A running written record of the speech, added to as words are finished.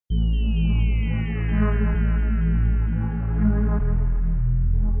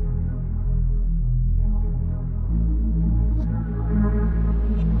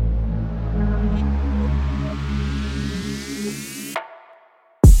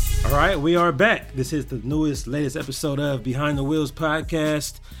All right, we are back. This is the latest episode of Behind the Wheels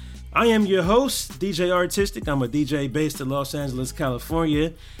podcast. I am your host, DJ Artistic. I'm a DJ based in Los Angeles,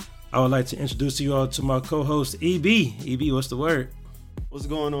 California. I would like to introduce you all to my co-host, EB. EB, what's the word? What's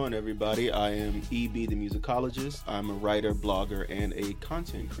going on, everybody? I am EB, the musicologist. I'm a writer, blogger, and a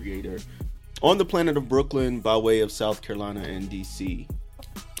content creator on the planet of Brooklyn by way of South Carolina and DC.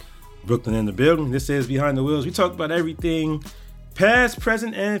 Brooklyn in the building. This is Behind the Wheels. We talk about everything past,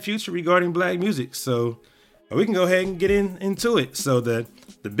 present, and future regarding black music. So we can go ahead and get into it. So the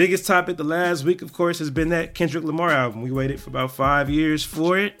biggest topic the last week, of course, has been that Kendrick Lamar album. We waited for about 5 years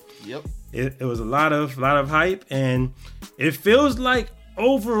for it. Yep. It was a lot of hype, and it feels like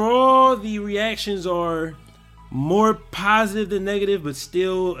overall the reactions are more positive than negative, but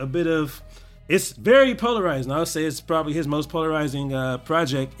still a bit of, it's very polarizing. I would say it's probably his most polarizing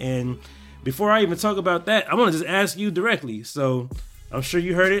project. And before I even talk about that, I want to just ask you directly. So I'm sure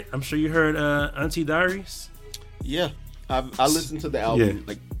you heard it. I'm sure you heard Auntie Diaries. Yeah, I listened to the album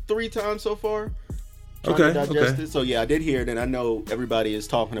like 3 times so far. Okay. It. So yeah, I did hear it, and I know everybody is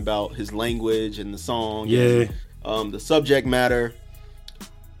talking about his language and the song. Yeah. And, the subject matter.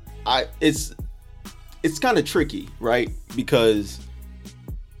 It's kind of tricky, right? Because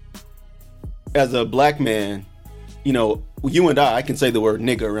as a black man, you know, you and I can say the word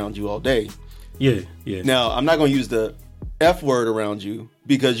nigga around you all day. Yeah. Now, I'm not going to use the F word around you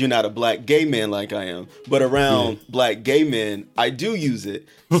because you're not a black gay man like I am. But around black gay men, I do use it.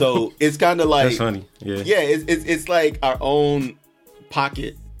 So it's kind of like... That's funny. Yeah. Yeah, it's like our own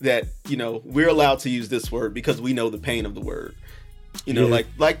pocket that, you know, we're allowed to use this word because we know the pain of the word. You know,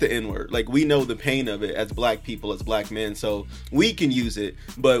 like the N-word. Like, we know the pain of it as black people, as black men. So we can use it,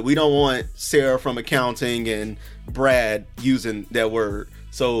 but we don't want Sarah from accounting and Brad using that word.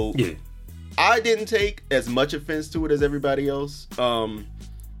 So I didn't take as much offense to it as everybody else.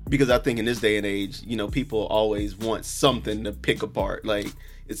 Because I think in this day and age, you know, people always want something to pick apart. Like,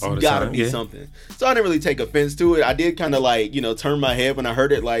 it's gotta be something. So I didn't really take offense to it. I did kind of like, you know, turn my head when I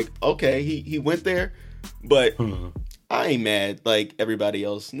heard it, like, okay, he went there. But I ain't mad like everybody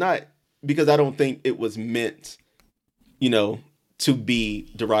else. Not because I don't think it was meant, you know, to be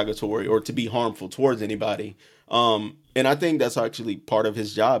derogatory or to be harmful towards anybody. And I think that's actually part of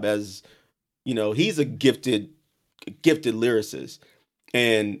his job, as, you know, he's a gifted lyricist,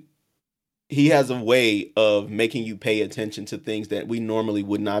 and he has a way of making you pay attention to things that we normally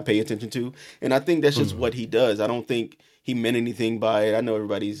would not pay attention to. And I think that's just what he does. I don't think he meant anything by it. I know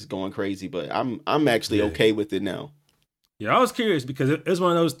everybody's going crazy, but I'm actually okay with it now. Yeah, I was curious because it's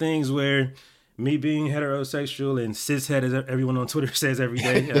one of those things where me being heterosexual and cishet, as everyone on Twitter says every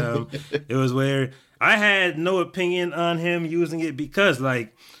day, it was where I had no opinion on him using it because,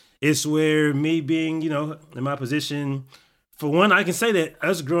 like, it's where me being, you know, in my position, for one, I can say that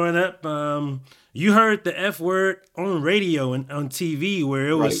us growing up, you heard the F word on radio and on TV where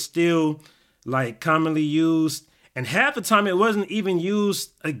it was still, like, commonly used. And half the time it wasn't even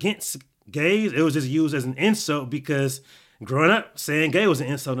used against gays. It was just used as an insult because growing up, saying gay was an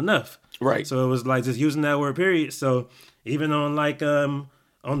insult enough. Right. So it was like just using that word, period. So even on like on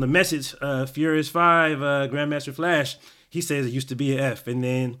the Message, Furious 5, Grandmaster Flash, he says it used to be an F. And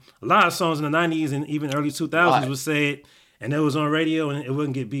then a lot of songs in the 90s and even early 2000s would say it, and it was on radio and it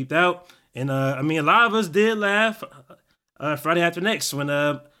wouldn't get beeped out. And I mean, a lot of us did laugh Friday After Next when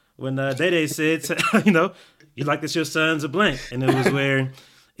Day Day said, you know, you like that your son's a blank. And it was where,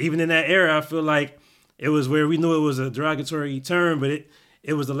 even in that era, I feel like it was where we knew it was a derogatory term, but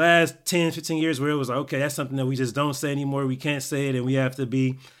it was the last 10, 15 years where it was like, okay, that's something that we just don't say anymore. We can't say it, and we have to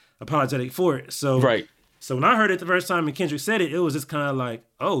be apologetic for it. So So when I heard it the first time and Kendrick said it, it was just kind of like,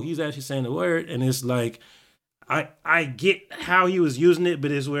 oh, he's actually saying the word. And it's like, I get how he was using it,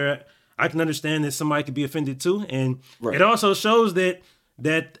 but it's where I can understand that somebody could be offended too. And it also shows that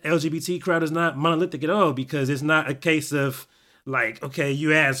LGBT crowd is not monolithic at all, because it's not a case of like, okay,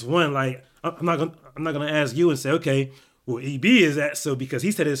 you ask one, like, I'm not gonna ask you and say, okay, well, EB is that, so because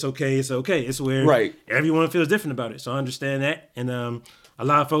he said it's okay, it's okay. It's where everyone feels different about it. So I understand that. And a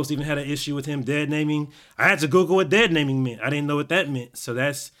lot of folks even had an issue with him dead naming. I had to Google what dead naming meant. I didn't know what that meant. So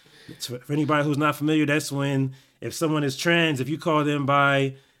that's, for anybody who's not familiar, that's when if someone is trans, if you call them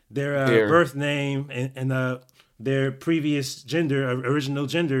by their birth name and their previous gender, original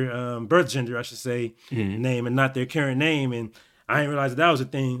gender, birth gender, I should say, name, and not their current name. And I didn't realize that was a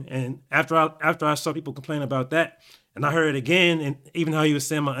thing. And after I saw people complain about that, and I heard it again, and even how he was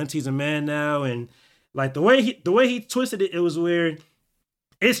saying my auntie's a man now, and like the way he twisted it, it was where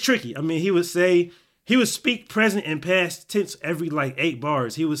it's tricky. I mean, he would speak present and past tense every like 8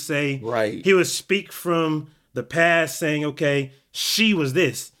 bars. He would say, he would speak from the past saying, okay, she was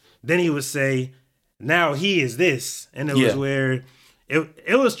this. then he would say, now he is this. And it was where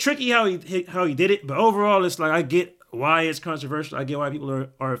it was tricky how he did it. But overall, it's like I get why it's controversial. I get why people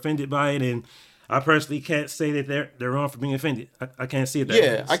are offended by it. And I personally can't say that they're wrong for being offended. I can't see it that way.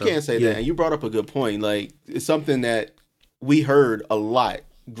 Yeah, I can't say that. And you brought up a good point. Like, it's something that we heard a lot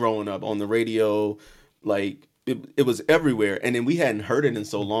growing up on the radio. Like, it was everywhere. And then we hadn't heard it in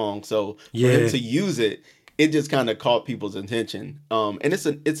so long. So for him to use it, it just kind of caught people's attention. And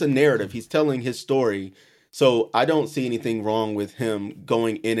it's a narrative. He's telling his story. So I don't see anything wrong with him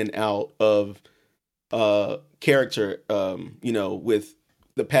going in and out of character, with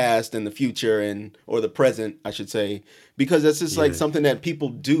the past and the future or the present, I should say, because that's just like something that people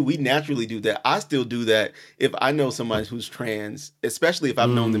do. We naturally do that. I still do that if I know somebody who's trans, especially if I've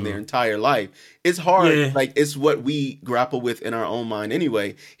known them their entire life. It's hard. Yeah. Like, it's what we grapple with in our own mind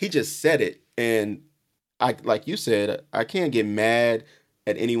anyway. He just said it. And like you said, I can't get mad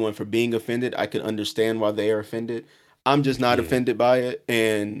at anyone for being offended. I can understand why they are offended. I'm just not offended by it.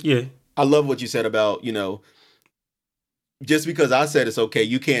 And I love what you said about, just because I said it's okay,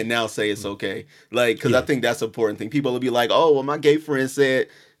 you can't now say it's okay. Like, because I think that's an important thing. People will be like, oh, well, my gay friend said,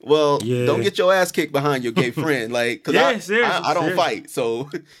 well, don't get your ass kicked behind your gay friend. Like, because I don't fight. So,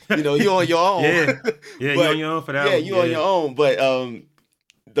 you on your own. But, you on your own for that one. You on your own. But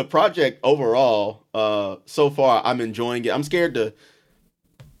the project overall, so far, I'm enjoying it. I'm scared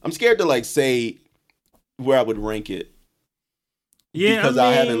to like say where I would rank it. Yeah, because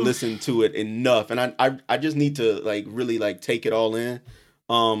I haven't listened to it enough, and I just need to like really like take it all in.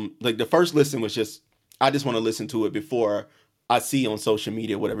 Like the first listen was just I just want to listen to it before I see on social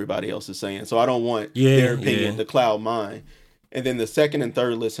media what everybody else is saying. So I don't want their opinion to cloud mine. And then the second and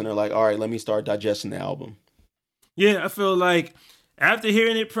third listen are like, all right, let me start digesting the album. Yeah, I feel like after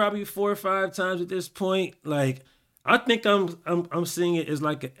hearing it probably 4 or 5 times at this point, like I think I'm seeing it as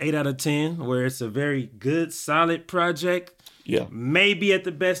like an 8 out of 10, where it's a very good, solid project. Yeah. Maybe at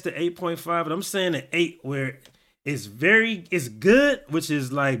the best an 8.5, but I'm saying an 8 where it's good, which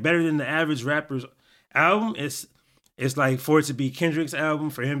is like better than the average rapper's album. It's like for it to be Kendrick's album,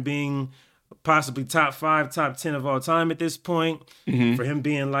 for him being possibly top 5, top 10 of all time at this point, for him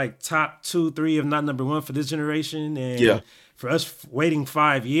being like top 2, 3, if not number 1 for this generation. And for us waiting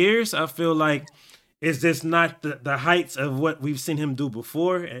 5 years, I feel like it's just not the heights of what we've seen him do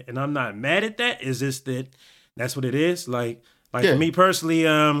before. And I'm not mad at that. It's just that's what it is. Like for me personally,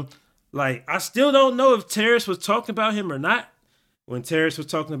 like I still don't know if Terrace was talking about him or not. When Terrace was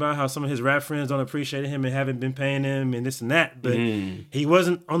talking about how some of his rap friends don't appreciate him and haven't been paying him and this and that, but he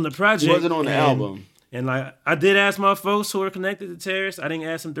wasn't on the project. He wasn't on the album. And like I did ask my folks who are connected to Terrace. I didn't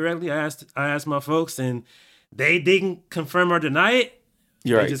ask them directly. I asked my folks, and they didn't confirm or deny it.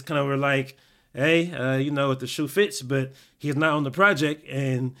 They just kind of were like, hey, if the shoe fits, but he's not on the project.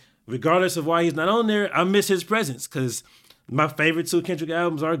 And regardless of why he's not on there, I miss his presence, because my favorite 2 Kendrick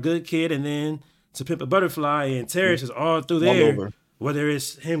albums are Good Kid and then To Pimp a Butterfly, and Terrace is all through there. Whether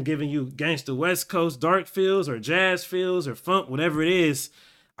it's him giving you gangsta West Coast dark feels or jazz feels or funk, whatever it is,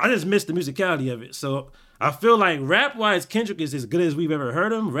 I just miss the musicality of it. So I feel like rap-wise, Kendrick is as good as we've ever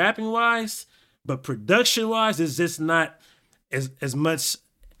heard him, rapping-wise, but production-wise, it's just not as much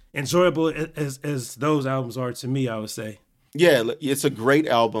enjoyable as those albums are to me, I would say. Yeah, it's a great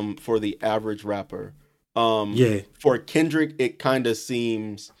album for the average rapper. For Kendrick, it kind of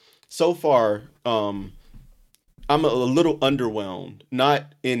seems so far. I'm a little underwhelmed,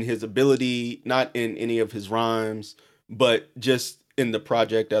 not in his ability, not in any of his rhymes, but just in the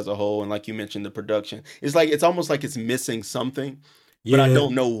project as a whole. And like you mentioned, the production. It's almost like it's missing something, but I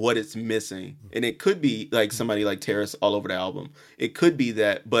don't know what it's missing. And it could be like somebody like Terrace all over the album. It could be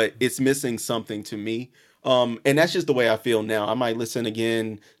that, but it's missing something to me. And that's just the way I feel now. I might listen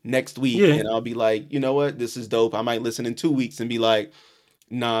again next week and I'll be like, you know what, this is dope. I might listen in 2 weeks and be like,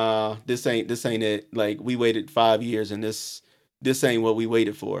 nah, this ain't it. Like, we waited 5 years and this ain't what we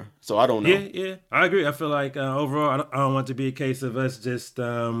waited for. So I don't know. Yeah, I agree. I feel like overall, I don't want it to be a case of us just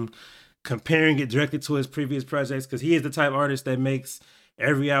comparing it directly to his previous projects, because he is the type of artist that makes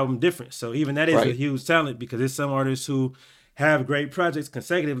every album different. So even that is a huge talent, because there's some artists who have great projects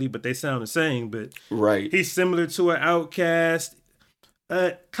consecutively, but they sound the same. But he's similar to an Outkast,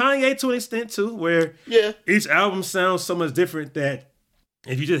 Kanye to an extent too, where each album sounds so much different that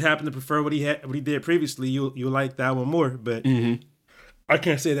if you just happen to prefer what he did previously, you like that one more. But I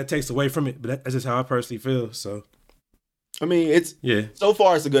can't say that takes away from it. But that's just how I personally feel. So, I mean, so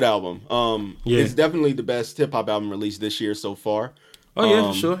far it's a good album. It's definitely the best hip hop album released this year so far.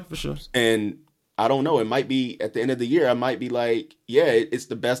 Oh yeah, for sure. And I don't know. It might be at the end of the year. I might be like, yeah, it's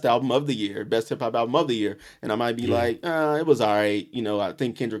the best album of the year, best hip hop album of the year, and I might be like, it was all right. You know, I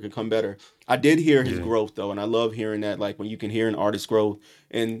think Kendrick could come better. I did hear his growth though, and I love hearing that. Like when you can hear an artist's growth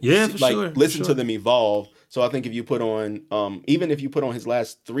and listen to them evolve. So I think if you put on, even if you put on his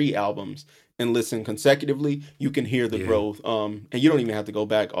last 3 albums and listen consecutively, you can hear the growth. And you don't even have to go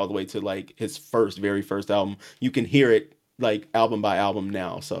back all the way to like his very first album. You can hear it like album by album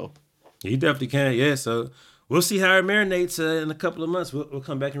now. So. You definitely can, yeah. So we'll see how it marinates in a couple of months. We'll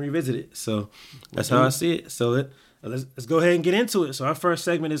come back and revisit it. So that's how I see it. So let's go ahead and get into it. So our first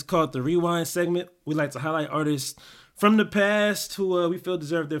segment is called the Rewind segment. We like to highlight artists from the past who we feel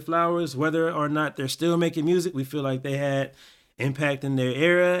deserve their flowers, whether or not they're still making music. We feel like they had impact in their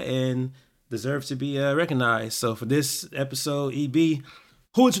era and deserve to be recognized. So for this episode, EB,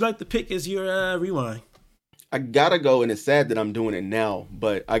 who would you like to pick as your Rewind? I gotta go, and it's sad that I'm doing it now,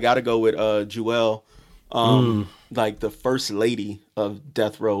 but I gotta go with Juelz, like the first lady of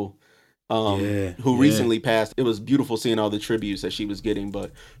Death Row, who recently passed. It was beautiful seeing all the tributes that she was getting.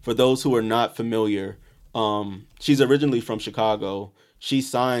 But for those who are not familiar, she's originally from Chicago. She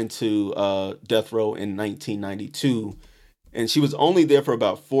signed to Death Row in 1992, and she was only there for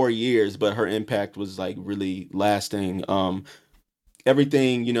about 4 years, but her impact was like really lasting.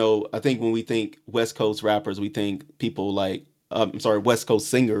 Everything, you know, I think when we think West Coast rappers, we think people like, West Coast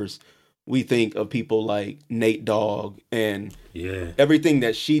singers, we think of people like Nate Dogg, and everything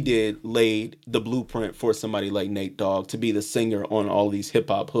that she did laid the blueprint for somebody like Nate Dogg to be the singer on all these hip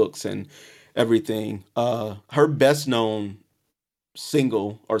hop hooks and everything. Her best known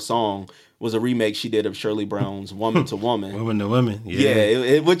single or song was a remake she did of Shirley Brown's Woman to Woman. Woman to Woman.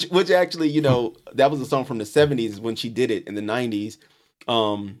 Which actually, you know, that was a song from the 70s when she did it in the 90s.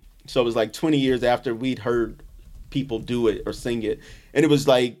 So it was like 20 years after we'd heard people do it or sing it. And it was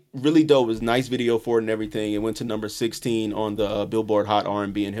like really dope. It was a nice video for it and everything. It went to number 16 on the Billboard Hot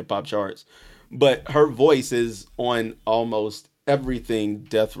R&B and Hip Hop charts. But her voice is on almost everything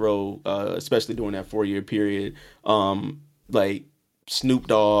Death Row, especially during that 4-year period. Like Snoop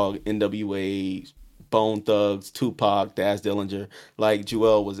Dogg, NWA, Bone Thugs, Tupac, Daz Dillinger. Like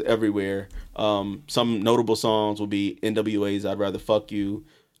Juelz was everywhere. Some notable songs will be NWA's I'd Rather Fuck You,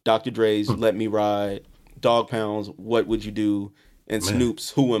 Dr. Dre's Let Me Ride, Dog Pound's What Would You Do, and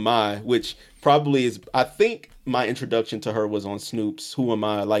Snoop's Who Am I, which probably is, I think my introduction to her was on Snoop's Who Am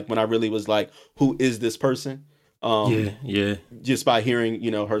I, like when I really was like, who is this person? Just by hearing,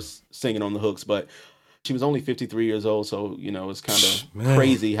 you know, her singing on the hooks. But she was only 53 years old, so, you know, it's kind of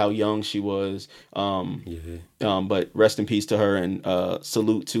crazy how young she was. But rest in peace to her, and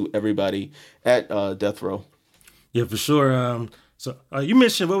salute to everybody at Death Row. Yeah, for sure. So you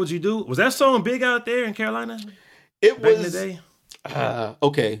mentioned What Would You Do? Was that song big out there in Carolina? It back was. In the day?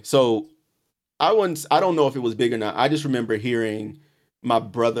 Okay, so I don't know if it was big or not. I just remember hearing my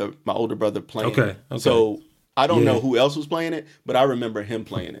older brother playing it. So I don't know who else was playing it, but I remember him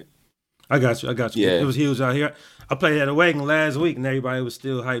playing it. I got you. Yeah. It was huge out here. I played at a wedding last week, and everybody was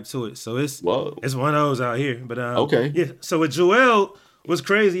still hyped to it. So it's one of those out here. But yeah. So with Juelz, what's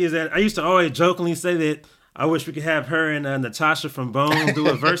crazy is that I used to always jokingly say that I wish we could have her and Natasha from Bone do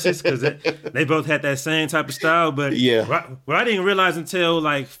a versus, because they both had that same type of style. But what I didn't realize until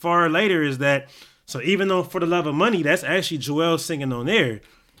like far later is that, so even though For the Love of Money, that's actually Juelz singing on there.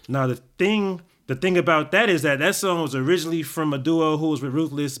 Now the thing about that is that song was originally from a duo who was with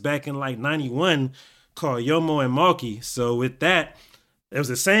Ruthless back in like 91 called Yomo and Malky. So with that, it was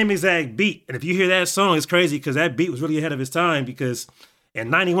the same exact beat. And if you hear that song, it's crazy because that beat was really ahead of its time, because in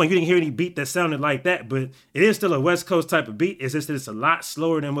 91, you didn't hear any beat that sounded like that, but it is still a West Coast type of beat. It's just that it's a lot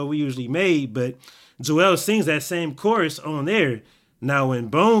slower than what we usually made, but Juelz sings that same chorus on there. Now, when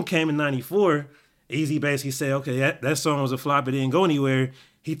Bone came in 94, Easy basically said, okay, that song was a flop, it didn't go anywhere.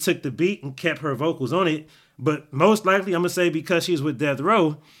 He took the beat and kept her vocals on it, but most likely, I'm going to say because she's with Death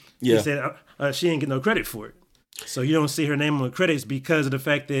Row, he said she didn't get no credit for it. So you don't see her name on the credits because of the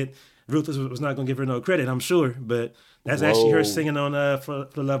fact that Ruthless was not going to give her no credit, I'm sure, but that's actually her singing on For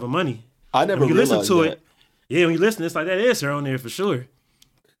the Love of Money. I never realized listen to it. Yeah, when you listen, it's like that is her on there for sure.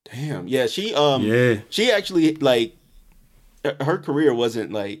 Damn. Yeah, she actually, like, her career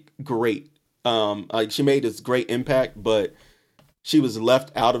wasn't like great. Like she made this great impact, but she was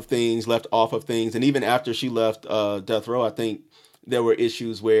left off of things, and even after she left Death Row, I think there were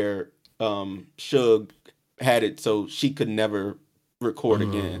issues where Suge had it so she could never record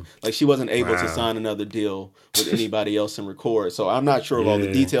again. Like she wasn't able to sign another deal with anybody else and record. So I'm not sure of all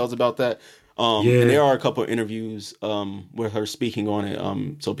the details about that. And there are a couple of interviews with her speaking on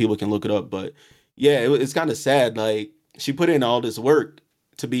it, so people can look it up. But yeah, it's kind of sad. Like she put in all this work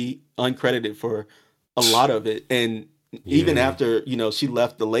to be uncredited for a lot of it. And even after, she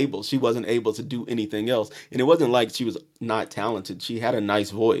left the label, she wasn't able to do anything else. And it wasn't like she was not talented. She had a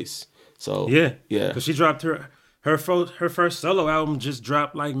nice voice. So yeah. Yeah. Because she dropped her first solo album just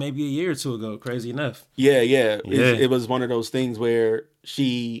dropped like maybe a year or two ago. Crazy enough. Yeah. It was one of those things where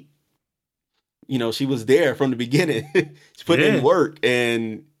she was there from the beginning. She put in work,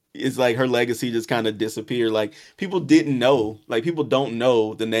 and it's like her legacy just kind of disappeared. Like people don't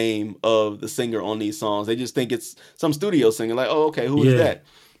know the name of the singer on these songs. They just think it's some studio singer. Like, oh, okay, who is that?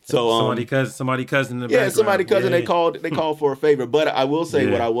 So somebody cousin in the background. Somebody cousin. They called for a favor. But I will say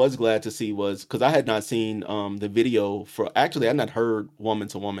what I was glad to see was, because I had not seen the video for, actually I had not heard Woman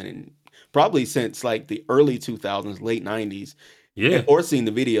to Woman in probably since like the early 2000s, late 90s. Yeah. Or seen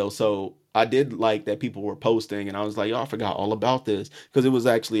the video. So I did like that people were posting, and I was like, I forgot all about this, because it was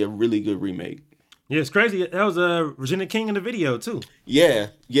actually a really good remake. Yeah, it's crazy. That was Regina King in the video too. Yeah,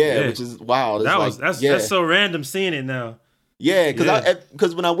 which is wild. That's so random seeing it now. Yeah,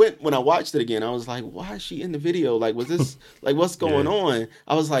 because when I watched it again, I was like, why is she in the video? Like, was this like what's going on?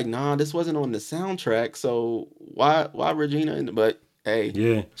 I was like, nah, this wasn't on the soundtrack. So why Regina? But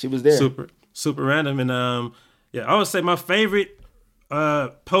hey, she was there. Super random. And I would say my favorite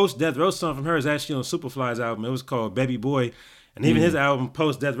post Death Row song from her is actually on Superfly's album. It was called Baby Boy, and even his album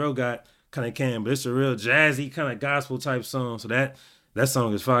post Death Row got kind of canned, but it's a real jazzy kind of gospel type song. So that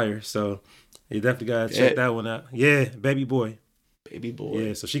song is fire. So you definitely gotta check that one out. Yeah, Baby Boy.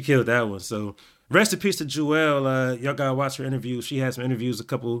 Yeah, so she killed that one. So rest in peace to Jewel. Y'all gotta watch her interview. She had some interviews a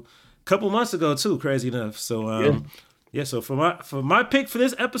couple months ago too. Crazy enough. So So for my pick for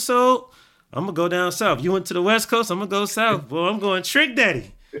this episode, I'm going to go down south. You went to the West Coast, I'm going to go south. Well, I'm going Trick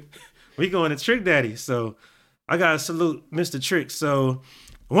Daddy. We going to Trick Daddy. So I got to salute Mr. Trick. So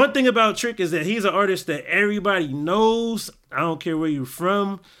one thing about Trick is that he's an artist that everybody knows. I don't care where you're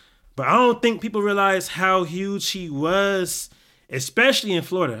from. But I don't think people realize how huge he was, especially in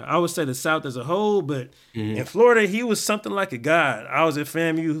Florida. I would say the South as a whole, but in Florida, he was something like a god. I was at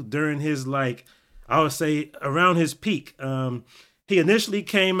FAMU during his, I would say around his peak. He initially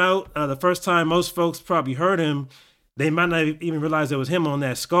came out, the first time most folks probably heard him, they might not even realize it was him on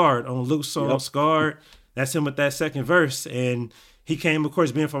that Scarred, on Luke's song Scarred. That's him with that second verse. And he came, of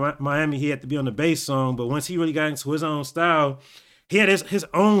course, being from Miami, he had to be on the bass song. But once he really got into his own style, he had his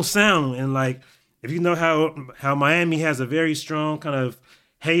own sound. And if you know how Miami has a very strong kind of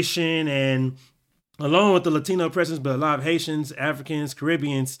Haitian and along with the Latino presence, but a lot of Haitians, Africans,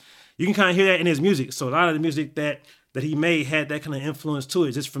 Caribbeans, you can kind of hear that in his music. So a lot of the music that he made had that kind of influence to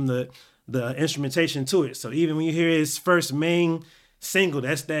it, just from the instrumentation to it. So even when you hear his first main single,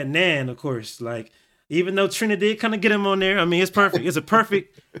 that's that Nan, of course. Even though Trina did kind of get him on there, I mean, it's perfect. It's a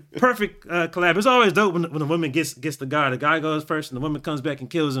perfect collab. It's always dope when the woman gets the guy. The guy goes first, and the woman comes back and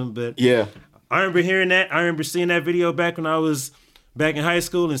kills him. But yeah, I remember hearing that. I remember seeing that video back when I was back in high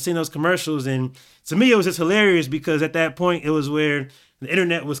school and seeing those commercials. And to me, it was just hilarious because at that point, it was where the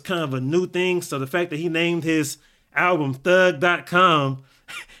internet was kind of a new thing. So the fact that he named his album Thug.com,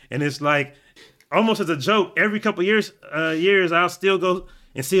 and it's almost as a joke, every couple years I'll still go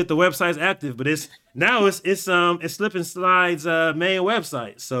and see if the website's active, but it's Slip and Slide's main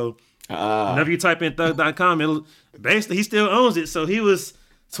website. So whenever you type in Thug.com, basically he still owns it. So he was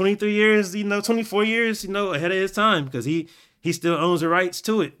 23 years, 24 years, ahead of his time, because he still owns the rights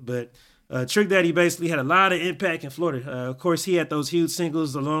to it. But Trick Daddy basically had a lot of impact in Florida. Of course, he had those huge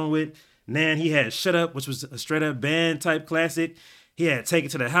singles along with Nan. He had Shut Up, which was a straight up band type classic. He had Take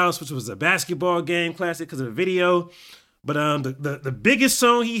It to the House, which was a basketball game classic because of the video. But the biggest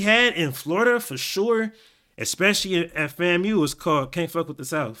song he had in Florida for sure, especially at FAMU, was called Can't Fuck With the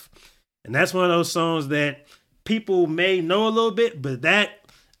South. And that's one of those songs that people may know a little bit, but it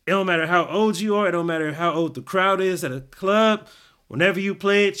don't matter how old you are, it don't matter how old the crowd is at a club, whenever you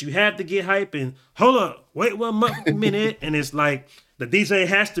play it, you have to get hype and hold up, wait 1 minute, and it's the DJ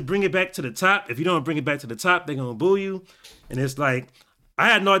has to bring it back to the top. If you don't bring it back to the top, they're gonna boo you. And it's I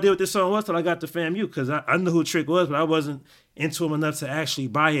had no idea what this song was till I got to FAMU, because I knew who Trick was, but I wasn't into him enough to actually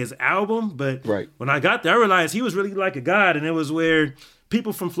buy his album. But when I got there, I realized he was really like a god, and it was where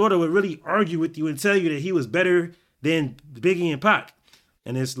people from Florida would really argue with you and tell you that he was better than Biggie and Pac.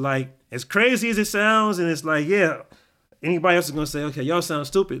 And it's as crazy as it sounds, and it's anybody else is going to say, okay, y'all sound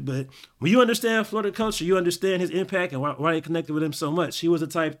stupid. But when you understand Florida culture, you understand his impact and why they connected with him so much. He was the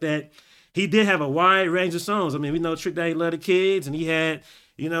type that he did have a wide range of songs. I mean, we know Trick Daddy loved the kids, and he had,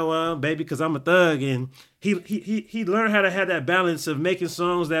 Baby, 'Cause I'm a Thug. And he learned how to have that balance of making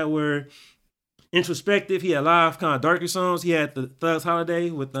songs that were introspective. He had live kind of darker songs. He had the Thug's Holiday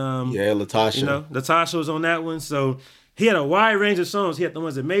with Latasha. Latasha was on that one. So he had a wide range of songs. He had the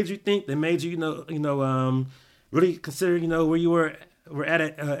ones that made you think, that made you, really consider, where you were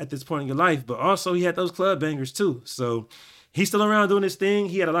at this point in your life. But also he had those club bangers too. So he's still around doing his thing.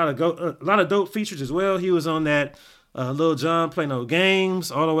 He had a lot of dope features as well. He was on that Lil Jon Play No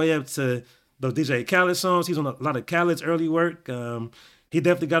Games all the way up to those DJ Khaled songs. He's on a lot of Khaled's early work. He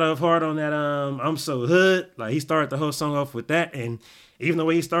definitely got off hard on that I'm So Hood. Like, he started the whole song off with that. And even the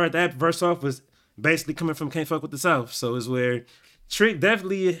way he started that verse off was basically coming from Can't Fuck With the South. So it's where Trick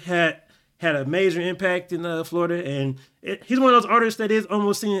definitely had a major impact in Florida. And he's one of those artists that is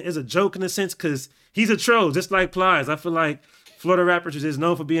almost seen as a joke in a sense, because he's a troll, just like Plies. I feel like Florida rappers are just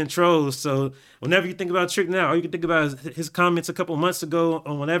known for being trolls. So whenever you think about Trick now, all you can think about is his comments a couple months ago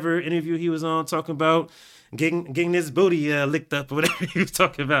on whatever interview he was on, talking about getting his booty licked up or whatever he was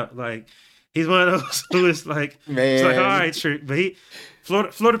talking about. Like, he's one of those who is like, man, it's like, all right, Trick.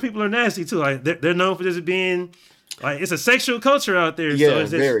 But Florida people are nasty too. Like, they're known for just being like, it's a sexual culture out there. Yeah, so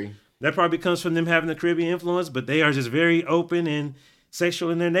it's just, very. That probably comes from them having the Caribbean influence, but they are just very open and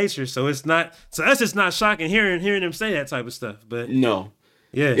sexual in their nature. So it's not, to us, it's not shocking hearing them say that type of stuff. But no,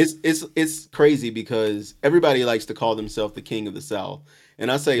 yeah, it's crazy because everybody likes to call themselves the king of the South.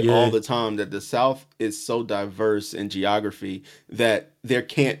 And I say all the time that the South is so diverse in geography that there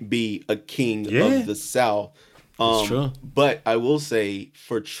can't be a king of the South. That's true. But I will say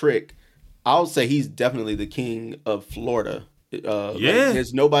for Trick, I'll say he's definitely the king of Florida. Like,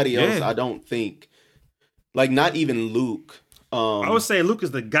 there's nobody else, I don't think. Like, not even Luke. I would say Luke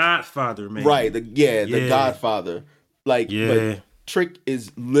is the godfather, man. Right, the godfather. Like, but Trick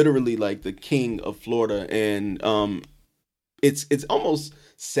is literally like the king of Florida, and it's almost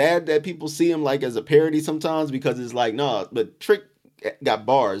sad that people see him like as a parody sometimes, because it's like, nah, but Trick got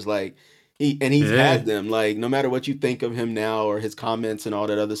bars, like he's had them. Like, no matter what you think of him now or his comments and all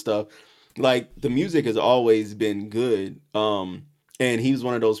that other stuff, like, the music has always been good. And he was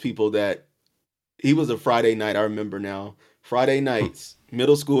one of those people that he was a Friday night. I remember now, Friday nights,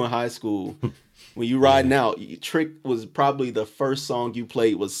 middle school and high school, when you riding out, Trick was probably the first song you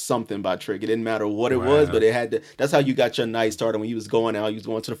played was something by Trick. It didn't matter what it was, but it had to. That's how you got your night started when you was going out. You was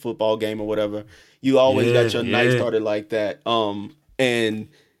going to the football game or whatever. You always got your night started like that. And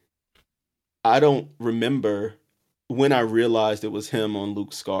I don't remember when I realized it was him on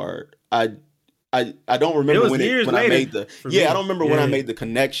Luke Scarred. I don't remember when I made the I don't remember when I made the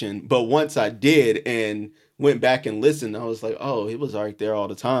connection, but once I did and went back and listened, I was like, oh, it was right there all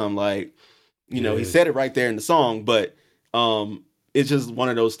the time. Like, he said it right there in the song, but it's just one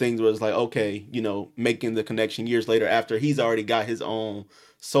of those things where it's like, okay, making the connection years later after he's already got his own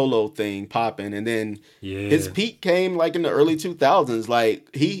solo thing popping, and then his peak came like in the early 2000s.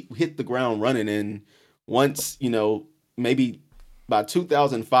 Like, he hit the ground running, and once, maybe by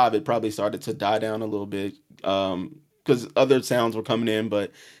 2005, it probably started to die down a little bit because other sounds were coming in.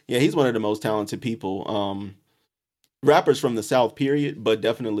 But yeah, he's one of the most talented people. Rappers from the South, period, but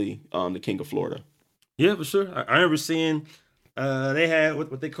definitely the king of Florida. Yeah, for sure. I remember seeing they had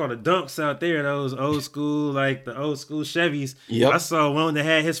what they call the dunks out there, those old school, like the old school Chevys. Yep. I saw one that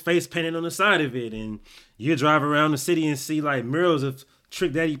had his face painted on the side of it, and you drive around the city and see like murals of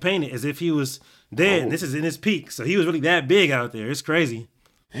Trick Daddy painted as if he was dead. And this is in his peak, so he was really that big out there. It's crazy.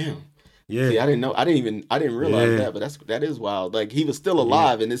 Damn. Yeah. See, I didn't know. I didn't realize that, but that is wild. Like, he was still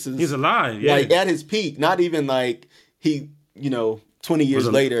alive, and he's alive. Yeah. Like, at his peak, not even like he, 20 years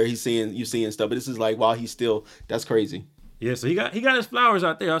later, you seeing stuff. But this is like, while he's still, that's crazy. Yeah. So he got his flowers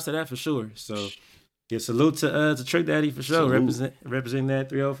out there. I'll say that for sure. So yeah, salute to Trick Daddy for sure, representing that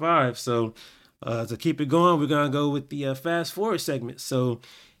 305. So to keep it going, we're gonna go with the fast forward segment. So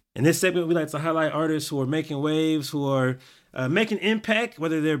in this segment, we like to highlight artists who are making waves, who are making impact,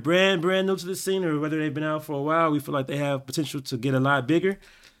 whether they're brand new to the scene or whether they've been out for a while. We feel like they have potential to get a lot bigger.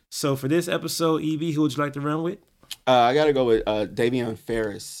 So for this episode, EV, who would you like to run with? I got to go with Davion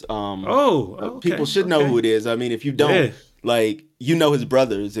Ferris. Okay. People should know who it is. I mean, if you don't, his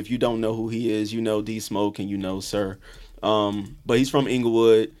brothers. If you don't know who he is, D Smoke and Sir. But he's from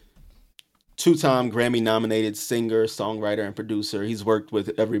Inglewood. 2-time Grammy-nominated singer, songwriter, and producer. He's worked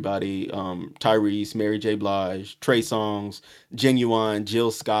with everybody: Tyrese, Mary J. Blige, Trey Songz, Genuine,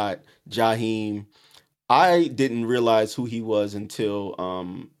 Jill Scott, Jaheim. I didn't realize who he was until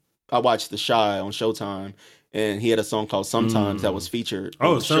I watched The Chi on Showtime, and he had a song called "Sometimes" that was featured.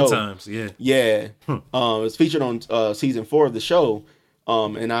 Oh, Sometimes, show. Yeah. It was featured on season 4 of the show.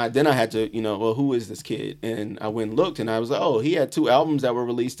 And I had to, who is this kid? And I went and looked, and I was like, oh, he had 2 albums that were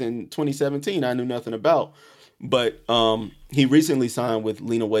released in 2017 I knew nothing about. But he recently signed with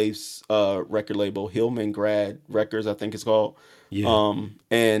Lena Waithe's record label, Hillman Grad Records, I think it's called. Yeah.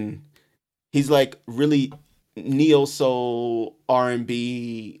 And he's like really neo soul,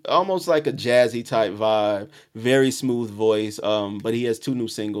 R&B, almost like a jazzy type vibe. Very smooth voice. But he has two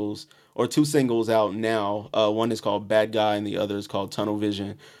singles out now. One is called Bad Guy and the other is called Tunnel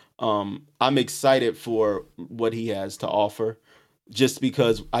Vision. I'm excited for what he has to offer, just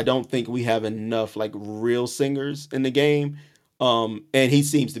because I don't think we have enough like real singers in the game. And he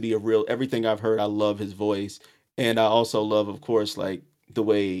seems to be a real, everything I've heard, I love his voice. And I also love, of course, like the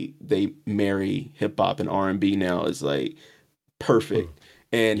way they marry hip hop and R&B now is like perfect.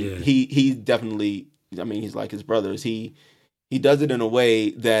 And Yeah. he definitely, I mean, he's like his brothers. He does it in a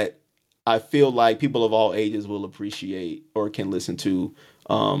way that I feel like people of all ages will appreciate or can listen to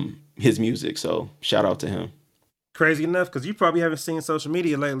his music. So shout out to him. Crazy enough, because you probably haven't seen social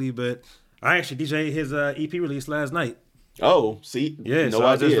media lately, but I actually DJ'd his EP release last night. Oh, see, Yeah, no so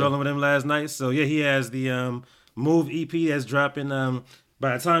I was just idea. rolling with him last night. So yeah, he has the Move EP that's dropping.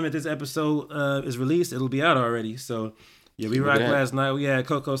 By the time that this episode is released, it'll be out already. So yeah, we Look at rocked that. last night. We had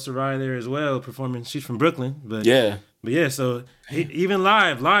Coco Sarai there as well performing. She's from Brooklyn, Yeah, but yeah. So even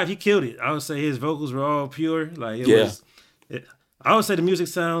live, he killed it. I would say his vocals were all pure. Like it Yeah. was. I would say the music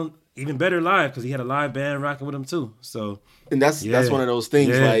sound even better live because he had a live band rocking with him too. So and that's yeah, one of those things.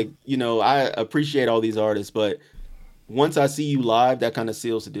 yeah, Like, I appreciate all these artists, but once I see you live, that kind of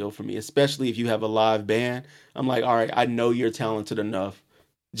seals the deal for me. Especially if you have a live band, I'm like, all right, I know you're talented enough.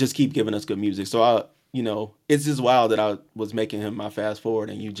 Just keep giving us good music. So it's just wild that I was making him my fast forward,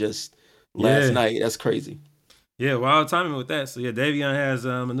 and you just last yeah. night. That's crazy. Yeah, wild timing with that. So yeah, Davion has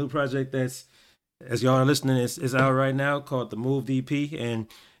a new project that's, as y'all are listening, is out right now called the Move EP. And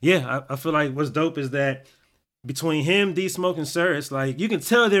yeah, I feel like what's dope is that between him, D Smoke, and Sir, it's like you can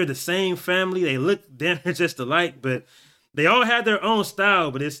tell they're the same family. They look damn near just alike, but they all have their own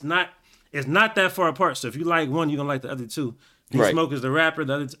style. But it's not that far apart. So if you like one, you're gonna like the other two. D Right. Smoke is the rapper,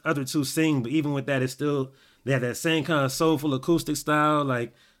 the other two sing, but even with that, it's still they have that same kind of soulful acoustic style.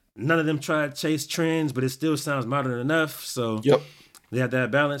 Like none of them try to chase trends, but it still sounds modern enough. So Yep. they have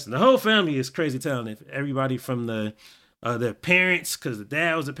that balance, and the whole family is crazy talented. Everybody from their parents, because the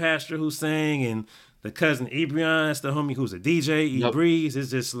dad was a pastor who sang, and the cousin Ebrion, that's the homie who's a DJ. E Yep. Breeze.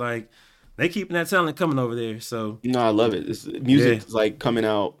 It's just like they keeping that talent coming over there. So I love it. Music is like coming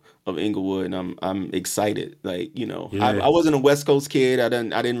out of Inglewood, and I'm excited. Like, yeah, I wasn't a West Coast kid. I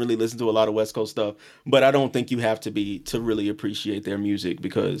didn't really listen to a lot of West Coast stuff, but I don't think you have to be to really appreciate their music,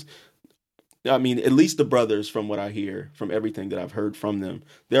 because I mean, at least the brothers, from what I hear, from everything that I've heard from them,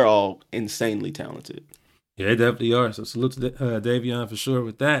 they're all insanely talented. yeah, they definitely are. So salute to Davion for sure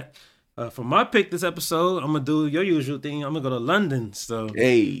with that. For my pick this episode, I'm gonna do your usual thing. I'm gonna go to London. So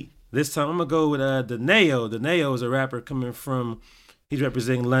Hey, this time I'm gonna go with Deneo. Deneo is a rapper coming from. He's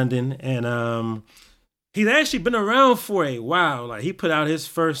representing London, and he's actually been around for a while. Like he put out his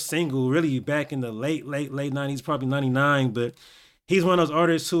first single really back in the late '90s, probably '99. But he's one of those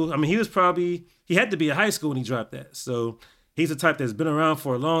artists who, I mean, he had to be in high school when he dropped that. So he's the type that's been around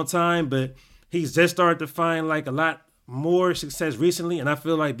for a long time, but he's just started to find like a lot more success recently. And I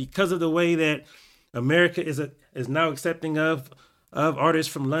feel like because of the way that America is now accepting of artists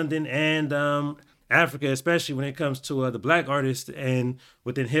from London and Africa, especially when it comes to the black artists and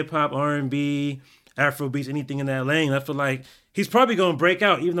within hip hop, R&B, Afro beats, anything in that lane, I feel like he's probably going to break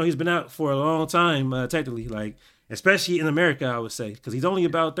out, even though he's been out for a long time, technically, like especially in America, I would say, because he's only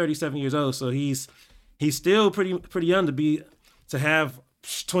about 37 years old, so he's still pretty young to have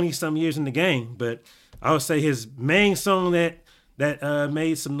 20 some years in the game. But I would say his main song that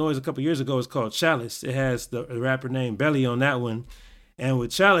made some noise a couple years ago is called Chalice. It has the rapper named Belly on that one. And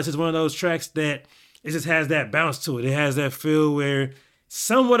with Chalice, it's one of those tracks that it just has that bounce to it. It has that feel where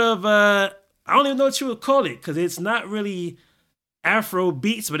somewhat of I don't even know what you would call it, because it's not really Afro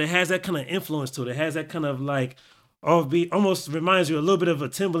beats, but it has that kind of influence to it. It has that kind of like offbeat, almost reminds you a little bit of a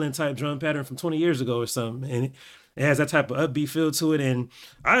Timbaland type drum pattern from 20 years ago or something. And it has that type of upbeat feel to it. And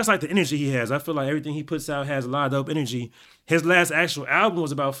I just like the energy he has. I feel like everything he puts out has a lot of dope energy. His last actual album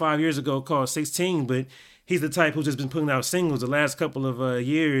was about 5 years ago called 16, but he's the type who's just been putting out singles the last couple of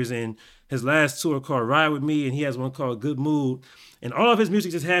years. And his last two are called Ride With Me, and he has one called Good Mood. And all of his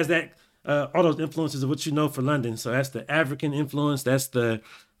music just has that, all those influences of what you know for London. So that's the African influence, that's the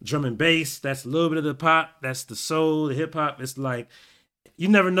drum and bass, that's a little bit of the pop, that's the soul, the hip hop. It's like you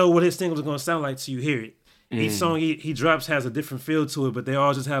never know what his singles are going to sound like till you hear it. Each song he drops has a different feel to it, but they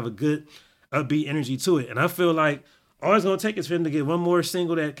all just have a good upbeat energy to it. And I feel like all it's going to take is for him to get one more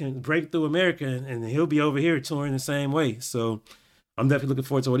single that can break through America, and he'll be over here touring the same way. So I'm definitely looking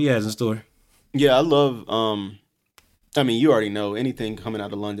forward to what he has in store. yeah, I love. I mean, you already know anything coming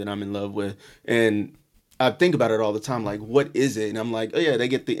out of London, I'm in love with, and I think about it all the time. Like, what is it? And I'm like, oh yeah, they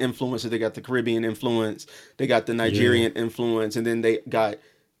get the influence. They got the Caribbean influence. They got the Nigerian influence, and then they got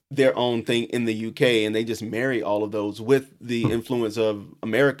their own thing in the UK, and they just marry all of those with the influence of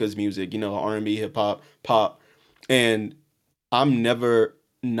America's music. You know, R&B, hip hop, pop, and I'm never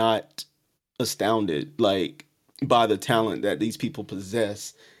not astounded like by the talent that these people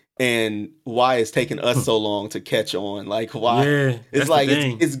possess. And why it's taken us so long to catch on? Like, why? Yeah, it's like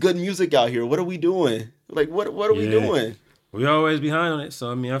it's good music out here. What are we doing? Like, what are we doing? We always behind on it.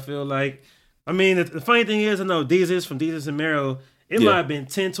 So I mean, I feel like, the funny thing is, I know Deezus from Deezus and Mero. It might have been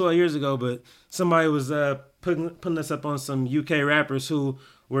 10, 12 years ago, but somebody was putting us up on some UK rappers who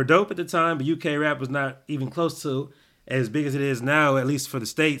were dope at the time, but UK rap was not even close to as big as it is now, at least for the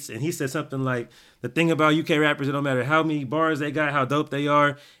States. And he said something like, the thing about UK rappers, it don't matter how many bars they got, how dope they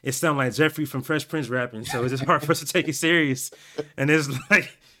are, it sounds like Jeffrey from Fresh Prince rapping. So it's just hard for us to take it serious. And it's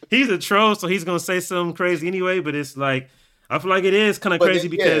like, he's a troll, so he's going to say something crazy anyway. But it's like, I feel like it is kind of crazy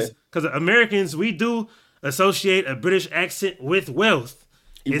because Americans, we do associate a British accent with wealth.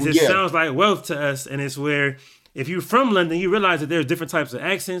 It just sounds like wealth to us. And it's where, if you're from London, you realize that there's different types of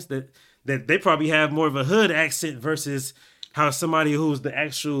accents, that they probably have more of a hood accent versus how somebody who's the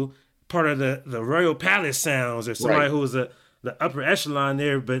actual part of the royal palace sounds, or somebody who's the upper echelon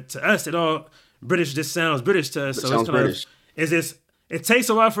there. But to us, it all British just sounds British to us. So it's kind of, it takes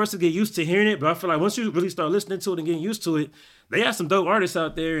a while for us to get used to hearing it, but I feel like once you really start listening to it and getting used to it, they have some dope artists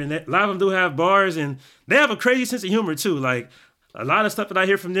out there, and a lot of them do have bars, and they have a crazy sense of humor too. Like, a lot of stuff that I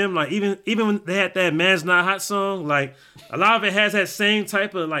hear from them, like even when they had that "Man's Not Hot" song, like a lot of it has that same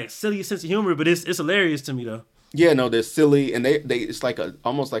type of like silly sense of humor, but it's hilarious to me though. Yeah, no, they're silly, and they it's like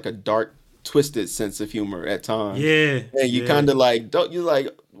almost like a dark, twisted sense of humor at times. Yeah, and you kind of like, do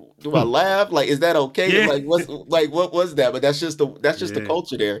I laugh? Like, is that okay? Yeah. Like what was that? But that's just the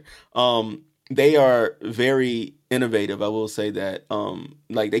culture there. They are very innovative. I will say that.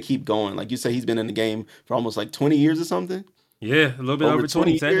 Like, they keep going. Like you say, he's been in the game for almost like 20 years or something. Yeah, a little bit over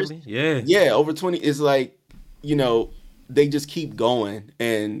 20 technically. Yeah, over 20. It's like, they just keep going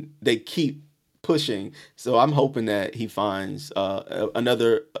and they keep pushing. So I'm hoping that he finds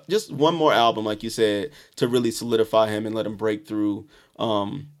just one more album, like you said, to really solidify him and let him break through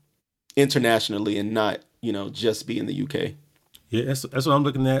internationally and not, just be in the UK. Yeah, that's what I'm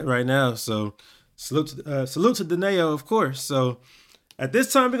looking at right now. So salute to Deneo, of course. So at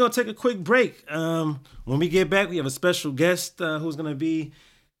this time, we're going to take a quick break. When we get back, we have a special guest who's going to be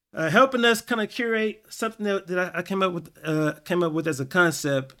helping us kind of curate something that I came up with as a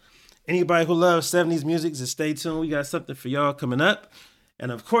concept. Anybody who loves 70s music, just stay tuned. We got something for y'all coming up.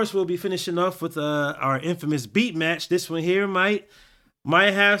 And of course, we'll be finishing off with our infamous beat match. This one here might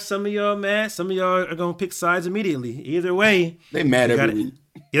have some of y'all mad. Some of y'all are going to pick sides immediately. Either way. They mad every week.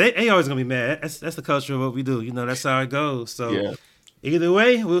 Yeah, they always going to be mad. That's the culture of what we do. That's how it goes. So either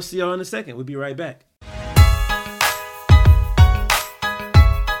way, we'll see y'all in a second. We'll be right back.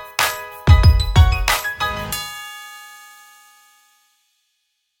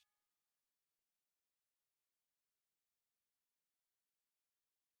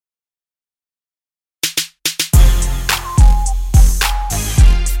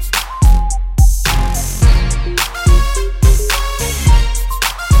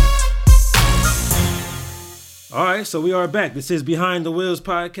 All right, so we are back. This is Behind the Wheels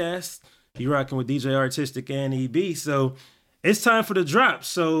podcast. You're rocking with DJ Artistic and EB. So it's time for the drop.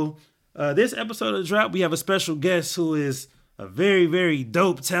 So this episode of the drop, we have a special guest who is a very, very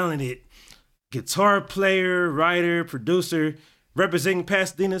dope, talented guitar player, writer, producer, representing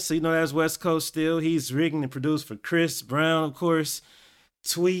Pasadena. So that's West Coast still. He's rigging and produced for Chris Brown, of course,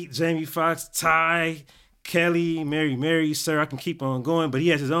 Tweet, Jamie Foxx, Ty, Kelly, Mary, Sir. I can keep on going, but he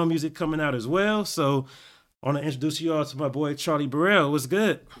has his own music coming out as well. So I want to introduce you all to my boy, Charlie Burrell. What's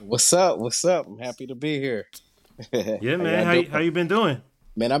good? What's up? I'm happy to be here. Yeah, man. How you been doing?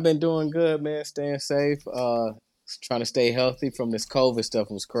 Man, I've been doing good, man. Staying safe. Trying to stay healthy from this COVID stuff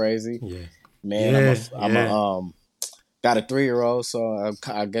was crazy. Yeah. Man, I'm got a 3-year-old, so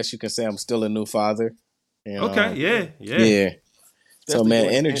I guess you can say I'm still a new father. Okay, yeah. So, man,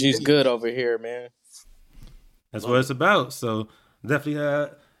 energy's good over here, man. That's what it's about. So,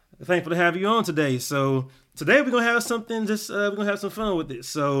 definitely thankful to have you on today. So, today we're going to have something, we're going to have some fun with it.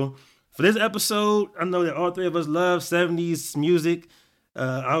 So, for this episode, I know that all three of us love 70s music.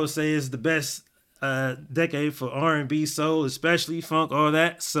 I would say it's the best decade for R&B, soul, especially funk, all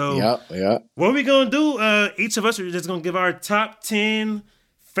that. So, what we're going to do, each of us are just going to give our top 10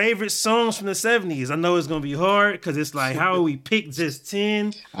 favorite songs from the 70s. I know it's going to be hard because it's like, how do we pick just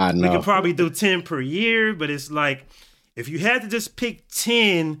 10? I know. We could probably do 10 per year, but it's like, if you had to just pick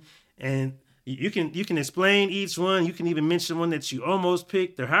 10 and you can explain each one. You can even mention one that you almost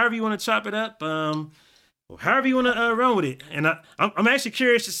picked, or however you want to chop it up. However you want to run with it. And I'm actually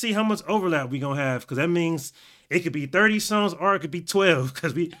curious to see how much overlap we gonna have, because that means it could be 30 songs or it could be 12,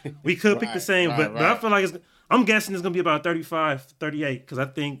 because we could pick the same. But I feel like I'm guessing it's gonna be about 35, 38, because I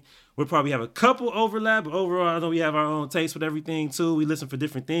think we'll probably have a couple overlap. But overall, I know we have our own taste with everything too. We listen for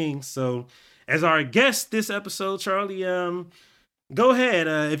different things. So as our guest this episode, Charlie, go ahead.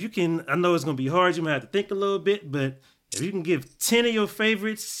 If you can, I know it's gonna be hard. You might have to think a little bit, but if you can give 10 of your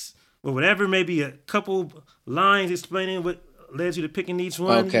favorites, or whatever, maybe a couple lines explaining what led you to picking each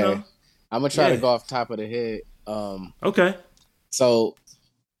one. Okay. You know? I'm going to try to go off top of the head. Okay. So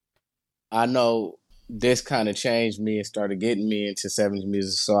I know this kind of changed me and started getting me into 70s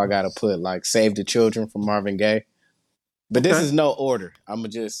music. So I got to put like Save the Children from Marvin Gaye. But this is no order. I'm going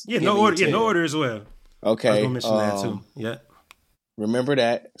to just. Yeah, no order. Yeah, no order as well. Okay. I was going to mention that too. Yeah. Remember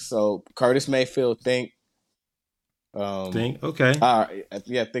that. So Curtis Mayfield, Think. Think. Okay.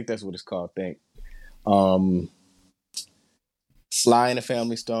 Yeah, I think that's what it's called. Think. Sly and the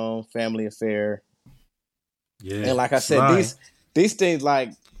Family Stone, Family Affair. Yeah. And like I said, these things,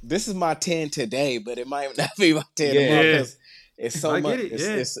 like, this is my 10 today, but it might not be my 10 tomorrow, because it's so much.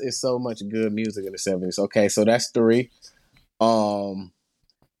 It's so much good music in the 70s. Okay, so that's 3. I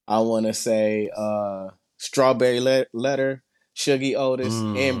want to say Strawberry Letter, Shuggie Otis,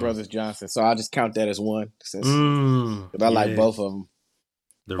 and Brothers Johnson. So I'll just count that as 1, since I like both of them.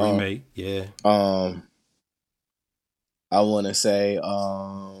 The remake, yeah. I want to say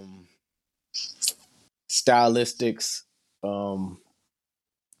Stylistics,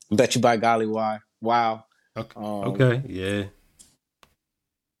 Bet You by Golly Wow. Okay,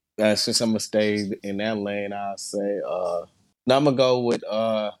 yeah. Since I'm going to stay in that lane, I'll say, now I'm going to go with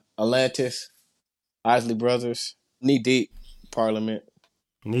Atlantis, Isley Brothers, Knee Deep, Parliament.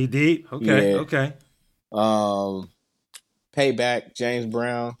 Knee Deep? Okay, okay. Payback, James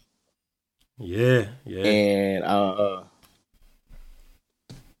Brown. Yeah. And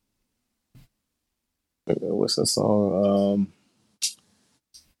what's the song?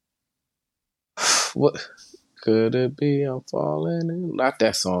 What could it be? I'm falling in. Not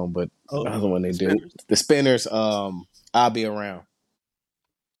that song, but the other one they did. The Spinners. I'll Be Around.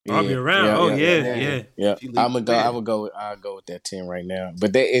 I'll Be Around. Yeah. I'll go with that 10 right now.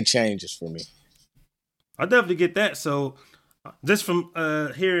 But it changes for me. I definitely get that. So just from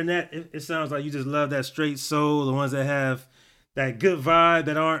hearing that, it sounds like you just love that straight soul, the ones that have that good vibe,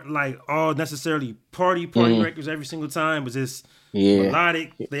 that aren't like all necessarily party records every single time, but just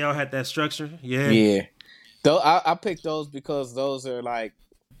melodic. They all had that structure. Yeah. Though I picked those because those are like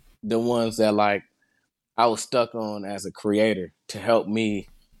the ones that like I was stuck on as a creator to help me.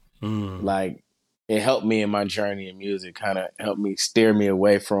 Like, it helped me in my journey in music, kind of helped me steer me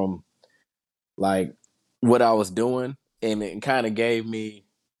away from like what I was doing, and it kind of gave me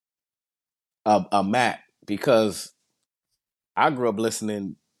a map, because I grew up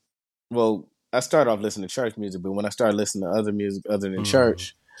listening. Well, I started off listening to church music, but when I started listening to other music other than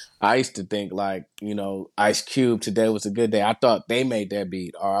church, I used to think like, Ice Cube, Today Was a Good Day. I thought they made that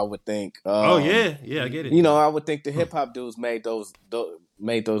beat, or I would think, I get it. I would think the hip hop dudes made those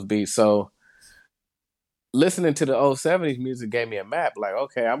beats. So listening to the old 70s music gave me a map. Like,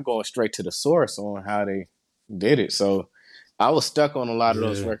 okay, I'm going straight to the source on how they did it. So I was stuck on a lot of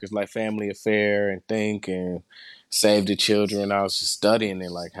those records, like Family Affair and Think and Save the Children. I was just studying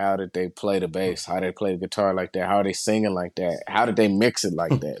it, like, how did they play the bass? How they play the guitar like that? How are they singing like that? How did they mix it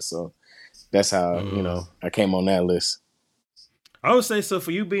like that? So that's how, I came on that list. I would say, so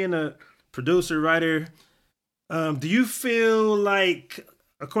for you being a producer, writer, do you feel like,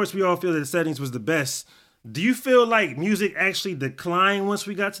 of course we all feel that the 70s was the best. Do you feel like music actually declined once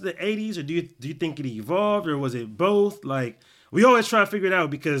we got to the 80s, or do you think it evolved, or was it both? Like, we always try to figure it out,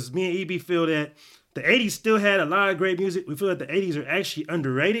 because me and EB feel that the 80s still had a lot of great music. We feel that the 80s are actually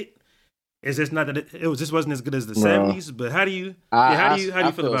underrated. It's just not that it just wasn't as good as the 70s. But how do you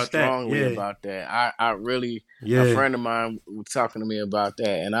feel about that? Strongly about that. I really, a friend of mine was talking to me about that,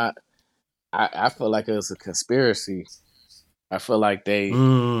 and I feel like it was a conspiracy. I feel like they,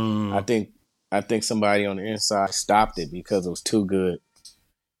 I think somebody on the inside stopped it because it was too good.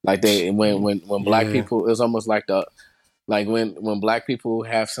 Like when black people, it was almost like when black people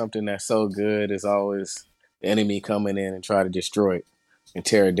have something that's so good, it's always the enemy coming in and try to destroy it and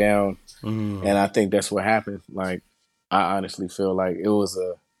tear it down. And I think that's what happened. Like, I honestly feel like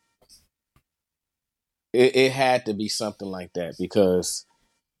it had to be something like that, because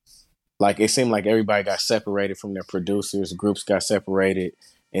like it seemed like everybody got separated from their producers, groups got separated,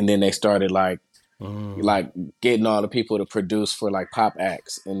 and then they started like like getting all the people to produce for like pop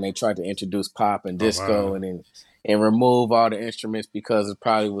acts, and they tried to introduce pop and disco, and remove all the instruments because it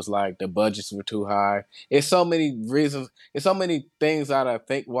probably was like the budgets were too high. It's so many reasons. It's so many things that I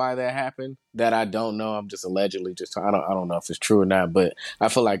think why that happened that I don't know. I'm just allegedly I don't know if it's true or not, but I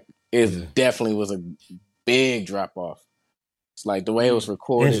feel like it definitely was a big drop off. It's like the way it was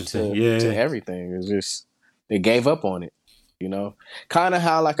recorded to everything. It's just they gave up on it, you know. Kind of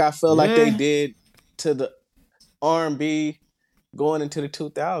how like I feel like they did to the R&B going into the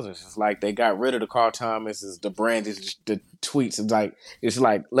 2000s. It's like they got rid of the Carl Thomas, the Brandies, the tweets. It's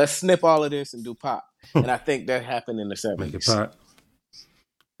like let's snip all of this and do pop. And I think that happened in the 70s. Make it pop.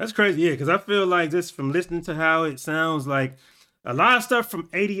 That's crazy, yeah, because I feel like just from listening to how it sounds, like a lot of stuff from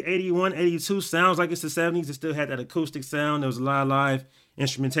 80, 81, 82 sounds like it's the 70s. It still had that acoustic sound. There was a lot of live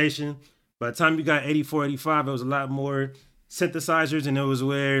instrumentation. By the time you got 84, 85, it was a lot more synthesizers, and it was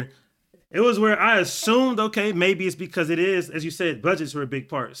where I assumed, okay, maybe it's because it is, as you said, budgets were a big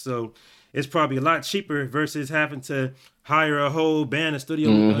part. So it's probably a lot cheaper versus having to hire a whole band of studio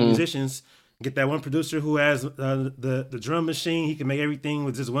musicians, get that one producer who has the drum machine. He can make everything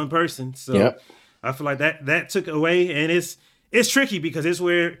with just one person. So I feel like that took away, and it's tricky because it's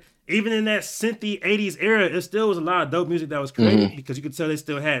where even in that synthy 80s era, it still was a lot of dope music that was created because you could tell they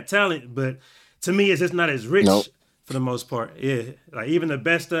still had talent. But to me, it's just not as rich for the most part. Yeah, like even the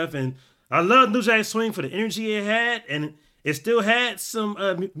best stuff. And I love New Jack Swing for the energy it had, and it still had some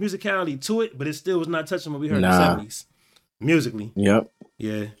musicality to it, but it still was not touching what we heard in the 70s musically. Yep.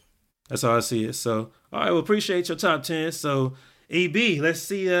 Yeah, that's how I see it. So, all right, well, appreciate your top 10. So, EB, let's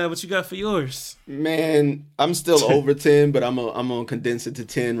see what you got for yours. Man, I'm still over 10, but I'm gonna condense it to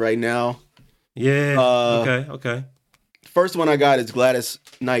 10 right now. Yeah. Okay. First one I got is Gladys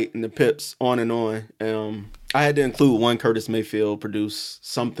Knight and the Pips, On and On. I had to include one Curtis Mayfield produced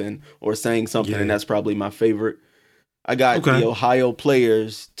something or sang something, and that's probably my favorite. I got the Ohio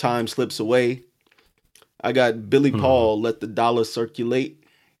Players, Time Slips Away. I got Billy Paul, Let the Dollar Circulate.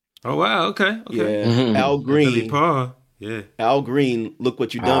 Oh, wow. Okay. Yeah. Al Green. Billy Paul. Yeah. Al Green, Look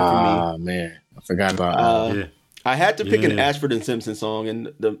What You Done For Me. Ah, man. I forgot about that. I had to pick an Ashford and Simpson song,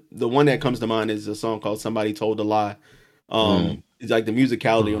 and the one that comes to mind is a song called Somebody Told a Lie. It's like the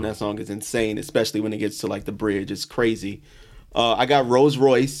musicality on that song is insane, especially when it gets to like the bridge. It's crazy. I got Rolls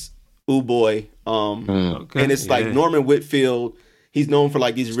Royce, Ooh Boy. And it's like Norman Whitfield. He's known for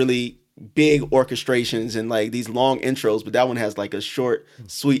like these really big orchestrations and like these long intros, but that one has like a short,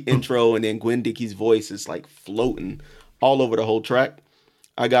 sweet intro, and then Gwen Dickey's voice is like floating all over the whole track.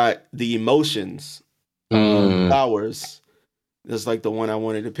 I got The Emotions, Flowers. That's like the one I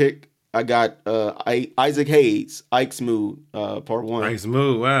wanted to pick. I got Isaac Hayes, Ike's Mood, part 1. Ike's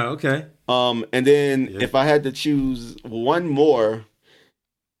Mood, wow, okay. And then if I had to choose one more,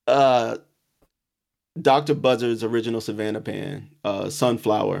 Dr. Buzzard's original Savannah Pan,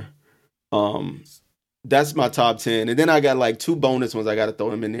 Sunflower. That's my top 10. And then I got like 2 bonus ones I got to throw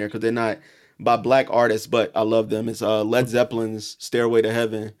them in there because they're not by black artists, but I love them. It's Led Zeppelin's Stairway to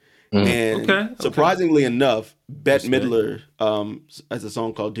Heaven. And surprisingly enough, Bette Midler has a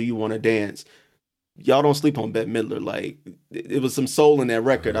song called Do You Want to Dance. Y'all don't sleep on Bette Midler. Like, it was some soul in that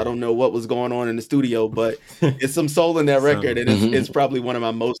record. I don't know what was going on in the studio, but it's some soul in that record, and it's probably one of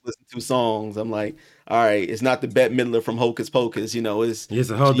my most listened to songs. I'm like, all right, it's not the Bette Midler from Hocus Pocus, you know. It's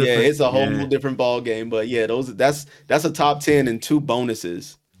a whole different, it's a whole different ball game. But yeah, that's a top 10 and 2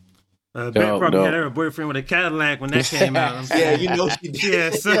 bonuses. Bette probably had her boyfriend with a Cadillac when that came out. Yeah, you know she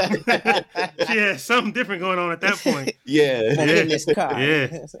did. She had something different going on at that point. Yeah.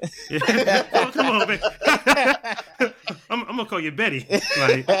 Oh, come on, baby. I'm gonna call you Betty.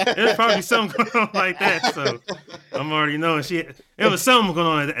 Like, there's probably something going on like that. So I'm already knowing there was something going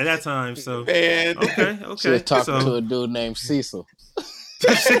on at that time. So man, okay. She was talking to a dude named Cecil. He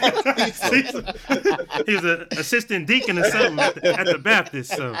was an assistant deacon or something at the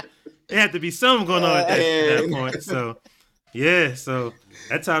Baptist, so it had to be something going on at that point. So so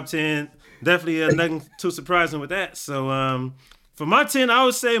that top 10 definitely nothing too surprising with that. So for my 10, I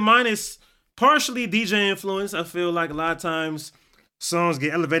would say mine is partially DJ influence. I feel like a lot of times songs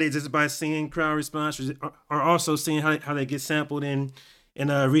get elevated just by seeing crowd response, or also seeing how they get sampled in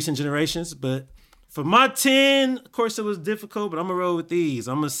recent generations. But for my 10, of course, it was difficult, but I'm going to roll with these.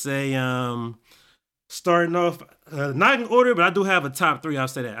 I'm going to say, starting off, not in order, but I do have a top 3. I'll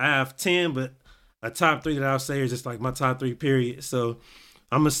say that. I have 10, but a top 3 that I'll say is just like my top 3, period. So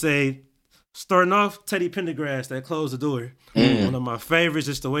I'm going to say, starting off, Teddy Pendergrass, That Closed the Door. One of my favorites,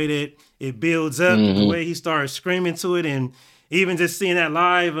 just the way that it builds up, the way he started screaming to it, and even just seeing that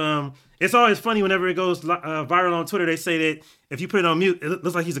live, it's always funny whenever it goes viral on Twitter. They say that if you put it on mute, it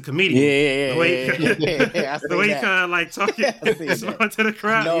looks like he's a comedian. Yeah. The way he kind of like talking to the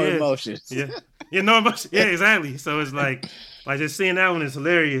crowd. No emotions. Yeah, no emotions. Yeah, exactly. So it's like just seeing that one is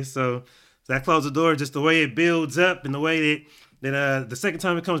hilarious. So that closed the door, just the way it builds up and the way that the second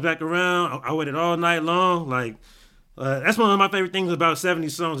time it comes back around, I waited all night long. Like that's one of my favorite things about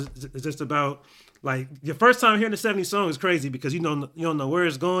 70s songs. It's just about like your first time hearing the 70s song is crazy because you don't know where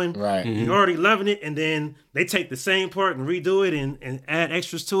it's going. Right. Mm-hmm. You're already loving it, and then they take the same part and redo it and add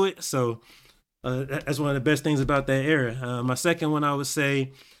extras to it. So that's one of the best things about that era. My second one, I would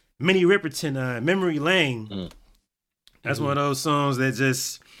say, Minnie Riperton, Memory Lane. That's one of those songs that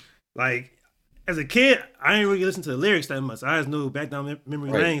just like, as a kid, I didn't really listen to the lyrics that much. I just knew Back Down Memory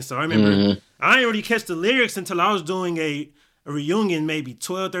Lane. So I remember I didn't really catch the lyrics until I was doing a reunion maybe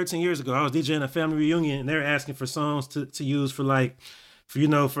 12, 13 years ago. I was DJing a family reunion, and they were asking for songs to use for their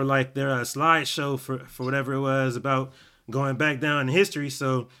slideshow for whatever it was about going back down in history.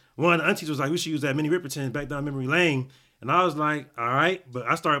 So one of the aunties was like, we should use that Minnie Riperton, Back Down Memory Lane. And I was like, all right. But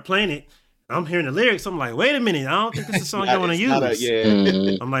I started playing it. I'm hearing the lyrics. I'm like, wait a minute. I don't think this is a song I want to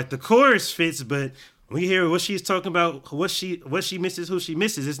use. I'm like, the chorus fits, but when you hear what she's talking about, what she misses, who she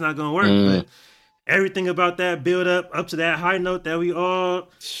misses, it's not going to work. But everything about that build up to that high note that we all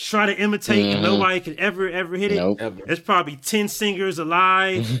try to imitate and nobody can ever hit it. Nope. There's probably 10 singers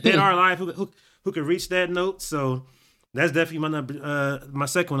alive, dead or alive, who could reach that note. So that's definitely my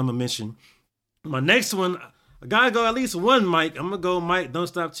second one I'm going to mention. My next one, I got to go at least one Mike. I'm going to go Mike, Don't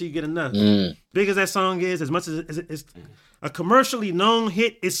Stop Till You Get Enough. Big as that song is, as much as it's a commercially known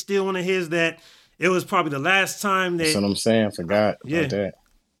hit, it's still one of his that it was probably the last time that... That's what I'm saying. Forgot about that.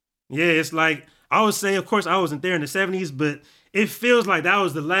 Yeah, it's like... I would say, of course, I wasn't there in the 70s, but it feels like that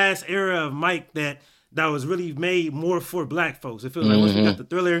was the last era of Mike that was really made more for black folks. It feels like once we got the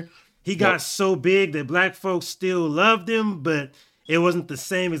Thriller, he got so big that black folks still loved him, but it wasn't the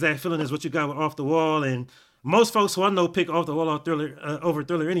same exact feeling as what you got with Off the Wall. And most folks who I know pick Off the Wall over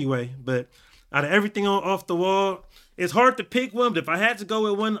Thriller anyway. But out of everything on Off the Wall, it's hard to pick one, but if I had to go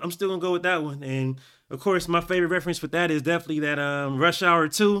with one, I'm still going to go with that one. And, of course, my favorite reference with that is definitely that Rush Hour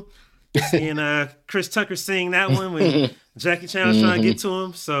 2. Seeing Chris Tucker sing that one when Jackie Chan was trying to get to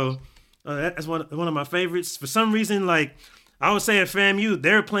him. So that's one of my favorites. For some reason, like I would say at FAMU,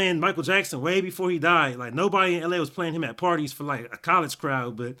 they were playing Michael Jackson way before he died. Like nobody in LA was playing him at parties for like a college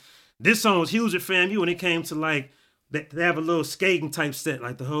crowd. But this song was huge at FAMU when it came to like they have a little skating type set,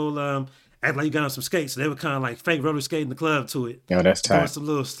 like the whole act like you got on some skates. So they were kind of like fake roller skating the club to it. Yo, that's tight. Some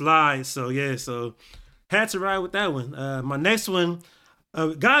little slides. So had to ride with that one. My next one.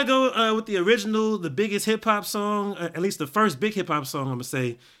 Gotta go with the original, the biggest hip hop song, at least the first big hip hop song. I'm gonna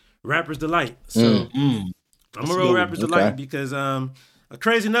say, "Rapper's Delight." So I'm gonna roll "Rapper's Delight" because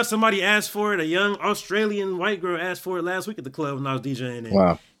crazy enough, somebody asked for it. A young Australian white girl asked for it last week at the club when I was DJing.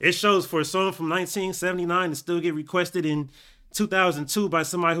 And it shows for a song from 1979 to still get requested in 2002 by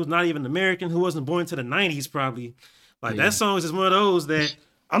somebody who's not even American, who wasn't born to the 90s probably. Like that song is just one of those that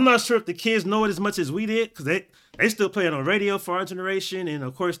I'm not sure if the kids know it as much as we did because they still play it on radio for our generation. And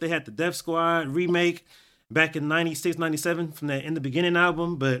of course they had the Def Squad remake back in 96, 97 from that In the Beginning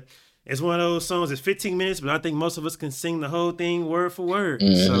album. But it's one of those songs that's 15 minutes, but I think most of us can sing the whole thing word for word.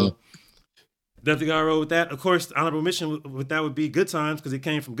 So definitely got to roll with that. Of course, the honorable mention with that would be Good Times because it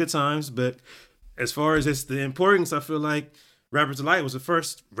came from Good Times. But as far as it's the importance, I feel like Rapper's Delight was the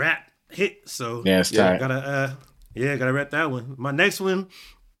first rap hit. So it's tight. Gotta rap that one. My next one,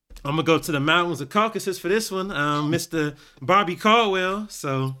 I'm going to go to the mountains of Caucasus for this one. Mr. Bobby Caldwell.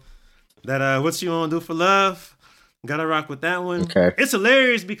 So that What You Gonna Do for Love. Got to rock with that one. Okay. It's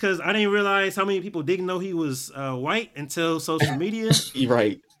hilarious because I didn't realize how many people didn't know he was white until social media.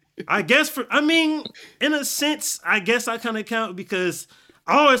 Right. I guess in a sense, I guess I kind of count because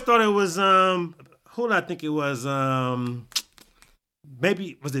I always thought it was, who did I think it was?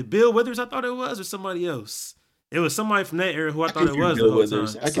 Maybe, was it Bill Withers I thought it was or somebody else? It was somebody from that era who I thought it was the whole time.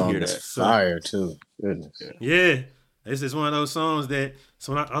 I can hear that. Fire too. Goodness. Yeah. This is one of those songs that,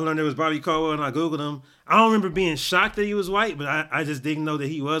 so when I learned it was Bobby Caldwell and I Googled him, I don't remember being shocked that he was white, but I just didn't know that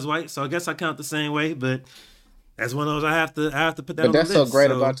he was white. So I guess I count the same way, but that's one of those I have to put that on the list. But that's so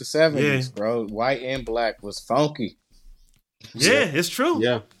great about the 70s, bro. White and black was funky. Yeah, it's true.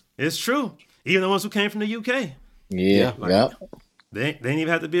 Yeah. It's true. Even the ones who came from the UK. Yeah. They didn't even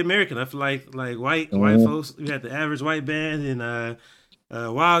have to be American. I feel like white folks, we had the Average White Band and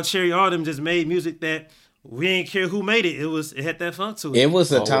Wild Cherry Autumn just made music that we didn't care who made it. It had that funk to it. It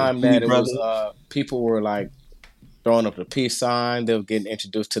was a time that it was people were like throwing up the peace sign. They were getting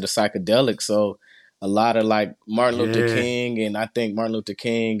introduced to the psychedelics. So a lot of like Martin Luther King, and I think Martin Luther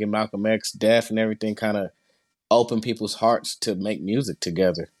King and Malcolm X death and everything kind of opened people's hearts to make music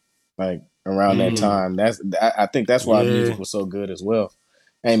together, like around that time. I think that's why music was so good as well.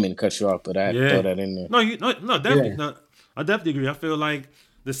 I ain't mean to cut you off, but I throw that in there. No, definitely. No, I definitely agree. I feel like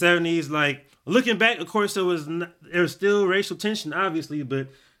the 70s, like looking back, of course, there was still racial tension, obviously, but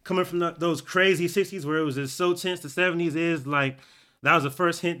coming from those crazy 60s where it was just so tense, the 70s is like, that was the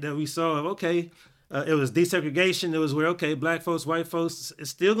first hint that we saw of, okay, it was desegregation. It was where, okay, black folks, white folks, it's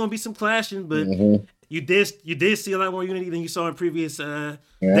still going to be some clashing, but you did see a lot more unity than you saw in previous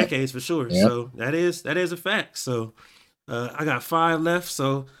decades for sure. Yep. So that is a fact. So I got 5 left.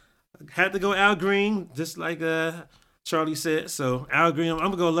 So I had to go Al Green, just like Charlie said. So Al Green, I'm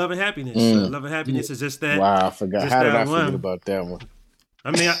going to go Love and Happiness. Love and Happiness is just that. Wow, I forgot. How did I forget about that one?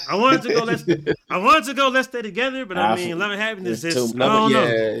 I mean, I wanted to go Let's Stay Together, but I mean, Love and Happiness is, I don't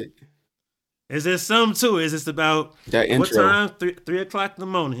know. Is there something to it? Is this about that intro? What time? 3 o'clock in the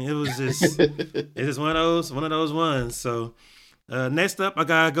morning. It was just, it's just one of those ones. So next up, I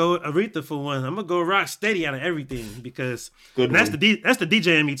gotta go Aretha for one. I'm gonna go Rock Steady out of everything because that's the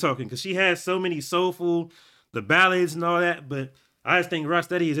DJ in me talking, because she has so many soulful, the ballads and all that. But I just think Rock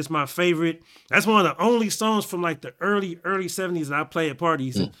Steady is just my favorite. That's one of the only songs from like the early 70s that I play at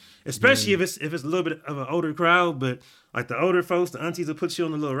parties, especially if it's a little bit of an older crowd. But like the older folks, the aunties will put you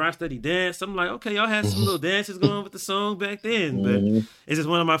on a little Rock Steady dance. I'm like, okay, y'all had some little dances going with the song back then, but it's just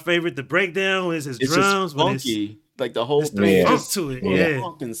one of my favorite. The breakdown is his drums, just funky, like the whole thing, funk to it,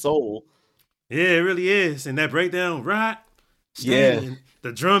 funk and soul. Yeah, it really is, and that breakdown, Rock Steady, and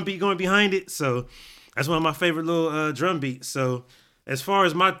the drum beat going behind it. So that's one of my favorite little drum beats. So as far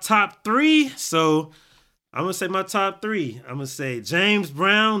as my top 3, so I'm gonna say my top 3. I'm gonna say James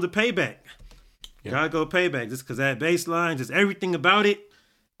Brown, The Payback. Gotta go Payback, just because that bass line, just everything about it,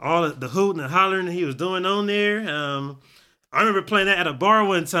 all of the hooting and hollering that he was doing on there. I remember playing that at a bar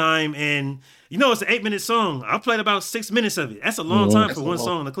one time, and it's an 8-minute song. I played about 6 minutes of it. That's a long time for one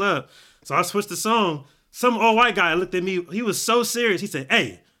song in the club. So I switched the song. Some old white guy looked at me. He was so serious. He said,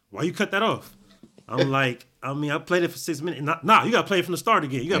 "Hey, why you cut that off?" I'm like, I played it for 6 minutes. Nah, you gotta play it from the start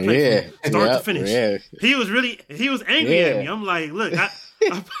again. You gotta play it from start to finish. Yeah. He was angry at me. I'm like, look,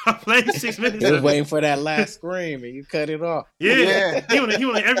 I played 6 minutes. He was waiting for that last scream, and you cut it off. Yeah. He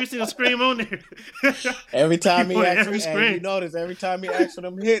wanted every single scream on there. Every time he asked, you notice every time he asked for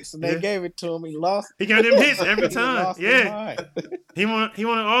them hits, and they gave it to him, he lost. He got them hits every time. Yeah. He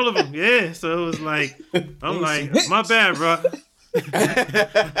wanted all of them. Yeah. So it was like, I'm like, my bad, bro.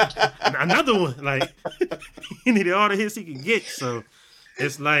 Another one, like he needed all the hits he could get. So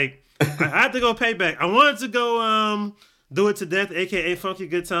it's like I had to go Payback. I wanted to go Do It to Death, aka Funky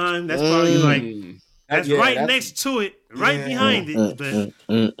Good Time. That's probably like that's next to it, right behind it.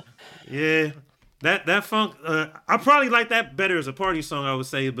 But that funk, I probably like that better as a party song, I would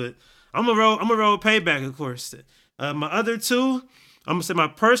say. But I'm gonna roll Payback, of course. My other 2, I'm gonna say my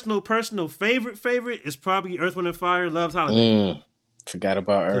personal favorite is probably Earth, Wind and Fire, Love's Holiday. Forgot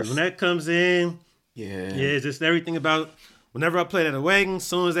about Earth. When that comes in, just everything about whenever I play at a wedding, as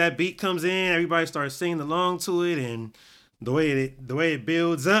soon as that beat comes in, everybody starts singing along to it, and the way it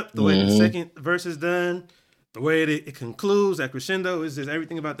builds up, the way the second verse is done, the way it concludes, that crescendo, is just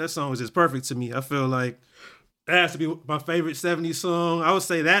everything about that song is just perfect to me. I feel like that has to be my favorite 70s song. I would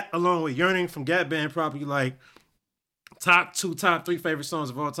say that along with Yearning from Gap Band, probably like top 2, top 3 favorite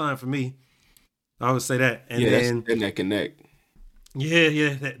songs of all time for me. I would say that. And then that's neck and neck. Yeah,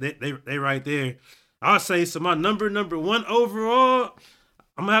 they right there. I would say, so my number 1 overall,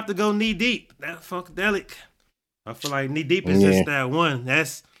 I'm gonna have to go Knee Deep. That Funkadelic. I feel like Knee Deep is just that one.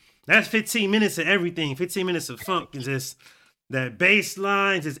 That's 15 minutes of everything. 15 minutes of funk, and just that bass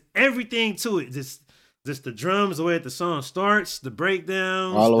line, just everything to it. Just the drums, the way that the song starts, the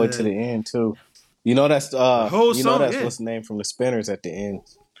breakdowns, all the way to the end too. That's the whole song. What's the name from the Spinners at the end.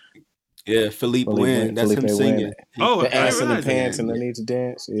 Yeah, Philippe Wynn. That's him singing. Oh, the ass in the pants and the need to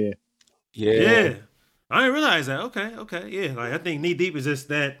dance. Yeah. I didn't realize that. Okay. Yeah, like I think Knee Deep is just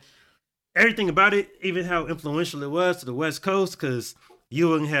that everything about it, even how influential it was to the West Coast, because you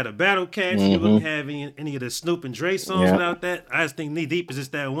wouldn't have the Battle Cats, you wouldn't have any of the Snoop and Dre songs without that. I just think Knee Deep is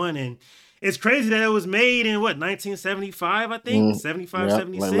just that one, and it's crazy that it was made in 1975, I think, 75,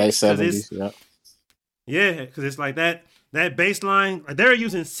 76, like late 70s. Yeah, because it's like that bass line, like they're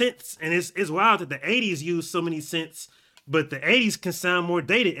using synths, and it's wild that the 80s used so many synths, but the 80s can sound more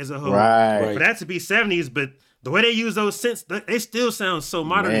dated as a whole. Right. For that to be 70s, but the way they use those synths, they still sound so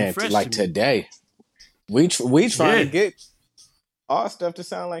modern and fresh. Like today. We trying to get all stuff to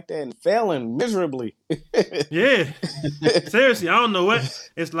sound like that and failing miserably. Yeah, seriously, I don't know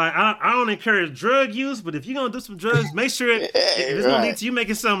what it's like. I don't encourage drug use, but if you're gonna do some drugs, make sure if it's gonna lead to you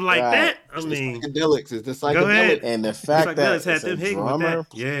making something like that. I mean, psychedelics is the psychedelic. Go ahead. And the fact that had them hitting with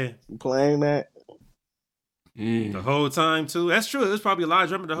that, playing that the whole time too. That's true. There's probably a lot of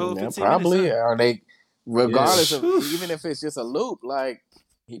drumming the whole 15 probably minutes. Are they? Regardless of even if it's just a loop, like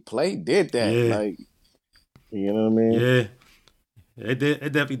he did that, like you know what I mean? Yeah. It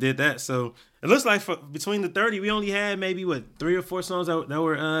definitely did that. So it looks like between the 30, we only had maybe 3 or 4 songs that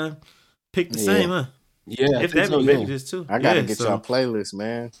were picked the same, huh? Yeah, if that maybe just 2. I gotta get y'all playlist,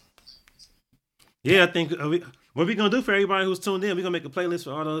 man. Yeah, I think what we gonna do for everybody who's tuned in, we're gonna make a playlist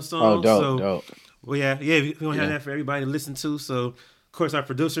for all those songs. Oh, dope. Well, yeah, we're gonna have that for everybody to listen to. So of course, our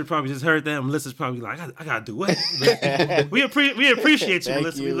producer probably just heard that, and Melissa's probably like, I gotta do what? we appreciate you,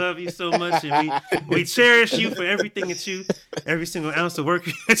 Melissa. We love you so much, and we cherish you for everything every single ounce of work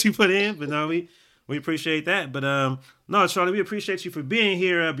that you put in. But no, we appreciate that. But no, Charlie, we appreciate you for being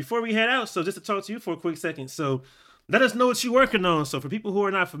here. Before we head out, so just to talk to you for a quick second, so let us know what you're working on. So for people who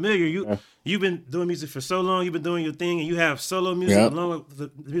are not familiar, you've been doing music for so long, you've been doing your thing, and you have solo music along with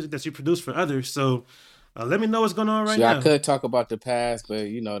the music that you produce for others. So let me know what's going on now. I could talk about the past, but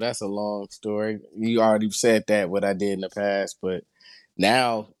that's a long story. You already said that what I did in the past, but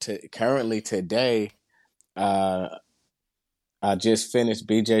now currently today, I just finished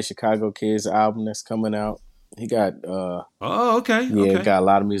BJ Chicago Kid's album that's coming out. He got okay. Got a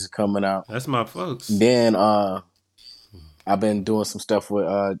lot of music coming out. That's my folks. Then I've been doing some stuff with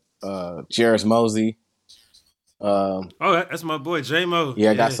Jairus Mosey. That's my boy J Mo.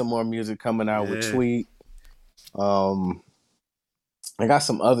 Yeah, I got some more music coming out with Tweet. I got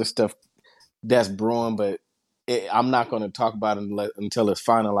some other stuff that's brewing, but I'm not going to talk about it until it's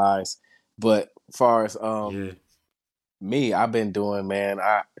finalized. But as far as me, I've been doing, man.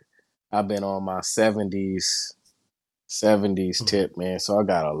 I've been on my 70s tip, man. So I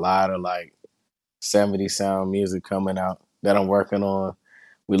got a lot of 70s sound music coming out that I'm working on.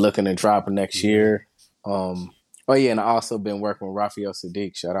 We're looking to drop it next year. And I also been working with Raphael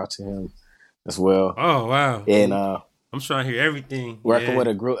Sadiq. Shout out to him as well. Oh, wow. And I'm trying to hear everything. Working with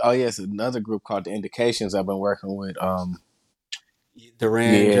a group. Oh, yes, another group called The Indications I've been working with.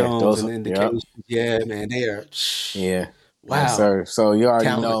 Duran Jones and Indications. Yep. Yeah, man, they are. Yeah. Wow. Yes, sir. So you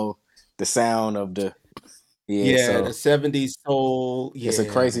already know the sound of the. The 70s soul. It's a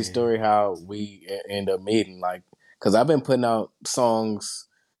crazy story how we end up meeting. Because I've been putting out songs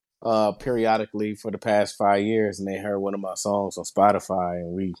periodically for the past 5 years, and they heard one of my songs on Spotify,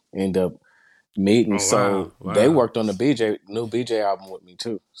 and we end up meeting. Wow. They worked on the new BJ album with me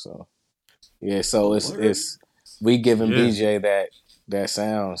too. So so it's we giving BJ that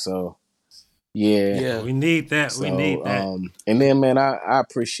sound. So we need that. We need that. And then, man, I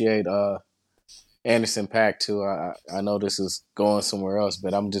appreciate Anderson .Paak too. I know this is going somewhere else,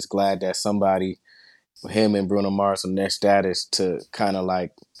 but I'm just glad that somebody, him and Bruno Mars, on their status to kind of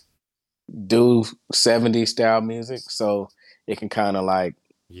do 70s style music, so it can kind of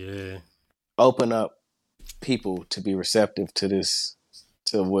open up people to be receptive to this,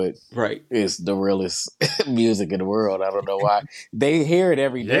 to what is the realest music in the world. I don't know why they hear it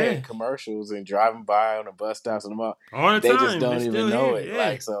every day in commercials and driving by on the bus stops and all the time. They just don't even know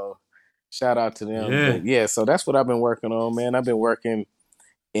it. So shout out to them. But so that's what I've been working on, man. I've been working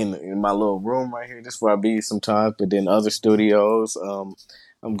in my little room right here. This is where I be sometimes, but then other studios.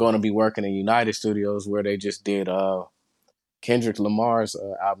 I'm going to be working in United Studios, where they just did Kendrick Lamar's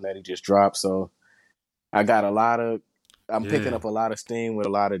album that he just dropped. So I got I'm picking up a lot of steam with a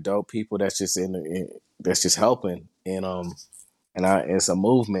lot of dope people that's just that's just helping, and it's a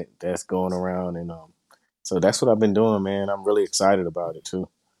movement that's going around, and so that's what I've been doing, man. I'm really excited about it too.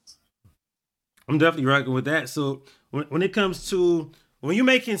 I'm definitely rocking with that. So when it comes to when you're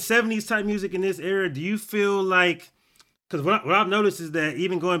making 70s type music in this era, do you feel like, because what I've noticed is that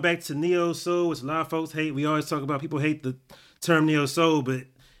even going back to neo soul, which a lot of folks hate, we always talk about, people hate the term neo soul, but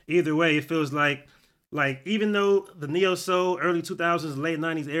either way, it feels like even though the neo soul early 2000s, late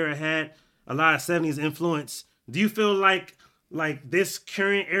 90s era had a lot of 70s influence, do you feel like this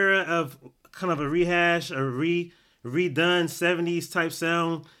current era of kind of a rehash or redone 70s type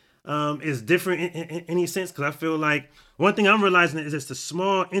sound is different in any sense? Because I feel like one thing I'm realizing is it's the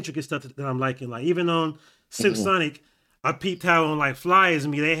small intricate stuff that I'm liking. Like even on Silk Sonic, I peeped how on Fly As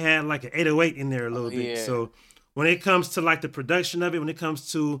Me, they had an 808 in there a little bit. So when it comes to the production of it, when it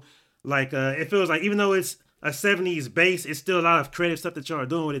comes to it feels like even though it's a 70s base, it's still a lot of creative stuff that y'all are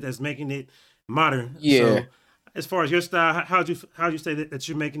doing with it that's making it modern. Yeah. So as far as your style, how'd you say that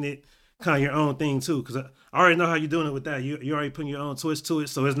you're making it kind of your own thing too, because I already know how you're doing it with that. You already putting your own twist to it,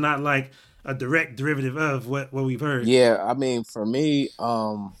 so it's not like a direct derivative of what we've heard. Yeah, I mean, for me,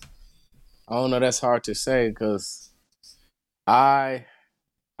 I don't know. That's hard to say because I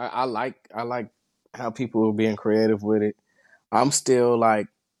like how people are being creative with it. I'm still like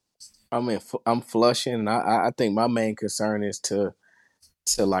I'm flushing, and I think my main concern is to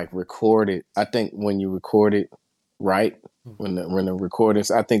like record it. I think when you record it right, when the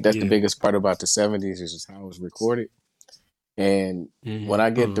recordings, I think that's the biggest part about the '70s is just how it was recorded. And when I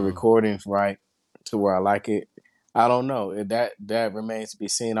get the recordings right to where I like it, I don't know. That remains to be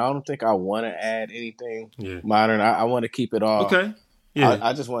seen. I don't think I want to add anything modern. I want to keep it all. Okay. Yeah.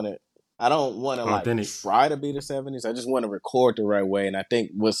 I just want to. I don't want to like try to be the '70s. I just want to record the right way, and I think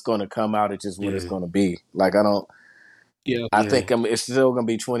what's going to come out is just what it's going to be. Like I don't. Yeah. I think it's still going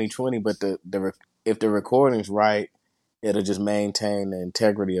to be 2020, but if the recording's right, it'll just maintain the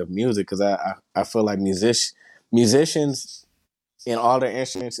integrity of music. Because I feel like musicians in all their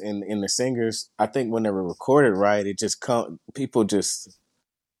instruments and the singers, I think when they were recorded right, it just people just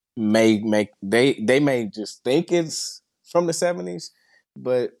they may just think it's from the '70s,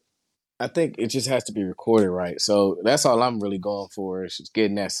 but I think it just has to be recorded right. So that's all I'm really going for is just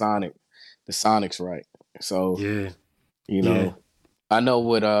getting the sonics right. So you know, I know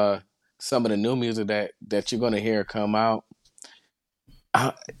what some of the new music that you're gonna hear come out.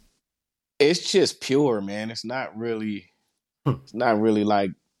 It's just pure, man. It's not really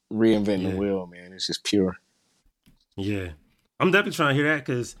like reinventing the wheel, man. It's just pure. Yeah, I'm definitely trying to hear that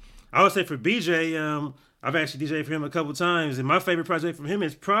because I would say for BJ, I've actually DJed for him a couple times, and my favorite project from him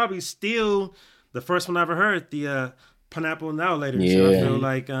is probably still the first one I ever heard, the Pineapple Now Later. Yeah. So I feel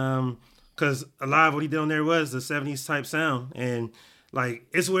like because a lot of what he did on there was the '70s type sound, and like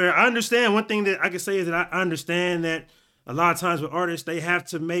it's where I understand one thing that I can say is that I understand that a lot of times with artists they have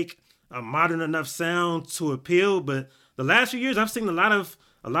to make a modern enough sound to appeal, but the last few years I've seen a lot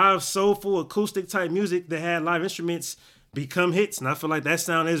of soulful acoustic type music that had live instruments become hits, and I feel like that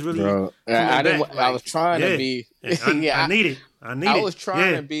sound is really. Bro, I was trying to be. I need it. I was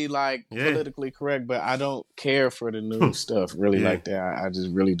trying to be like politically correct, but I don't care for the new stuff really like that. I just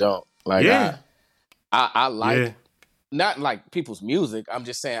really don't. Like I like not like people's music. I'm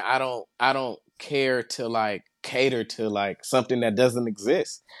just saying I don't care to like cater to like something that doesn't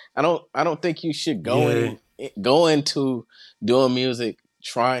exist. I don't think you should go into doing music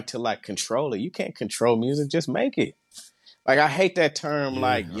trying to like control it. You can't control music. Just make it. Like I hate that term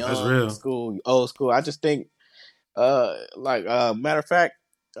like young school, old school. I just think matter of fact,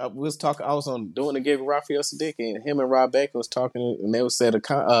 I was doing a gig with Raphael Saadiq, and him and Rob Baker was talking, and they said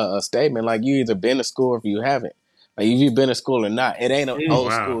a statement like you either been to school or if you haven't. Like if you've been to school or not. It ain't an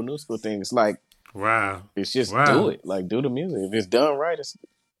old school, new school thing. It's like it's just do it. Like do the music. If it's done right,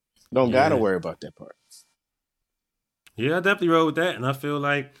 don't gotta worry about that part. Yeah, I definitely roll with that, and I feel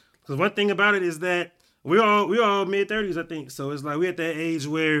like because one thing about it is that we're all mid-30s, I think. So it's like we're at that age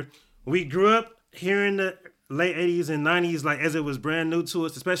where we grew up hearing the late 80s and 90s, like as it was brand new to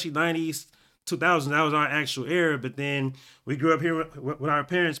us, especially 90s, 2000s. That was our actual era. But then we grew up here what our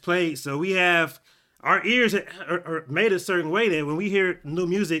parents played. So we have our ears are made a certain way that when we hear new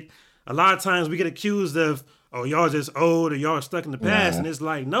music, a lot of times we get accused of, oh, y'all just old or y'all are stuck in the past. And it's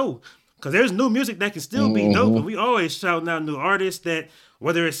like, no, because there's new music that can still be dope. And we always shouting out new artists that,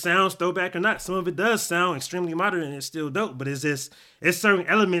 whether it sounds throwback or not, some of it does sound extremely modern and it's still dope. But it's certain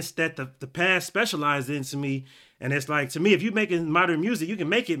elements that the past specialized in to me. And it's like, to me, if you're making modern music, you can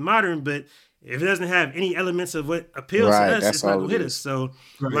make it modern, but if it doesn't have any elements of what appeals to us, it's not going to hit us. So,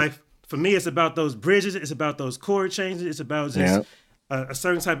 like, for me, it's about those bridges. It's about those chord changes. It's about just a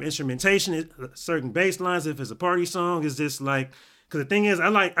certain type of instrumentation, certain bass lines. If it's a party song, it's just like, because the thing is,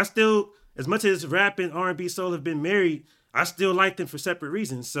 I still, as much as rap and R&B soul have been married, I still like them for separate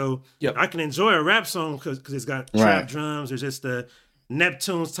reasons. So I can enjoy a rap song because it's got trap drums or just the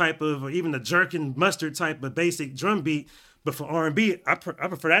Neptunes type of, or even the jerkin mustard type of basic drum beat. But for R&B, I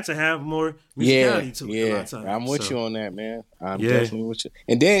prefer that to have more musicality to it. A lot of times. I'm with you on that, man. I'm definitely with you.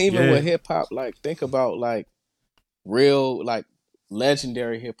 And then even with hip hop, like think about like real like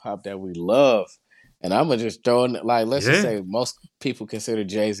legendary hip hop that we love. And I'm gonna just throw in, like, let's just say most people consider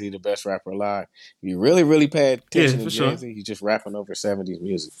Jay-Z the best rapper alive. If you really, really pay attention to Jay-Z, he's just rapping over 70s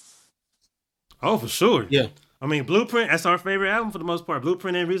music. Oh, for sure. Yeah. I mean, Blueprint, that's our favorite album for the most part.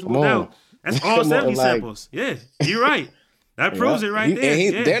 Blueprint and Reasonable Doubt. That's all 70 samples. Yeah, you're right. That proves it right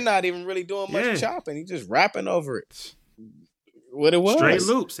there. And they're not even really doing much chopping. He's just rapping over it. What it was. Straight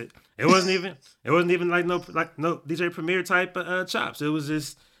loops. It wasn't even like no DJ Premier type chops. It was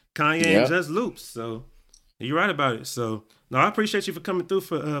just Kanye and just loops. So you're right about it. So No, I appreciate you for coming through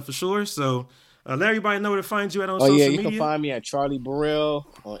for sure. So let everybody know where to find you at on Oh social yeah, media. you can find me at Charlie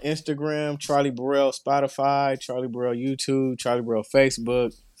Burrell on Instagram, Charlie Burrell Spotify, Charlie Burrell YouTube, Charlie Burrell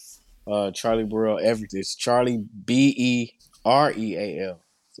Facebook, Charlie Burrell everything. It's Charlie Bereal.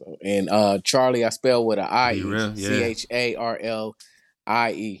 So and Charlie I spell with an IE. Real, yeah.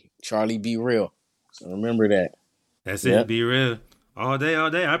 CHARLIE. Charlie Be Real. So remember that. That's it. Be real. All day, all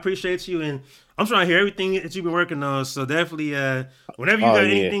day. I appreciate you, and I'm trying to hear everything that you've been working on. So definitely, whenever you got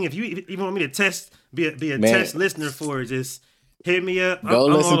anything, if you even want me to test, be a test listener for it, just hit me up. Go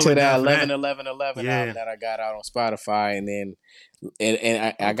listen to that 11 album that I got out on Spotify, and then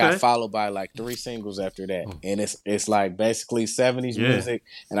I got followed by like 3 singles after that, and it's like basically 70s music,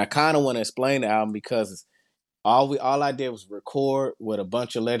 and I kind of want to explain the album because all I did was record with a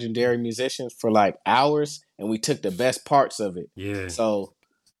bunch of legendary musicians for like hours, and we took the best parts of it. Yeah. So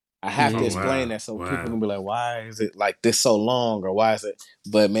I have to explain that so people can be like, why is it like this so long, or why is it?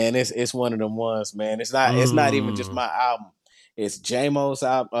 But man, it's one of them ones, man. It's not even just my album. It's J-Mo's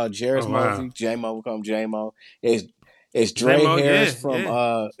album, Jared's movie. J-Mo become J-Mo. It's Dre Harris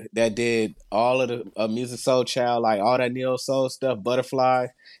from that did all of the Music Soul Child, like all that neo soul stuff. Butterfly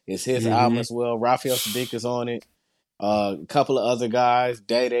is his album as well. Raphael Sadiq is on it. A couple of other guys,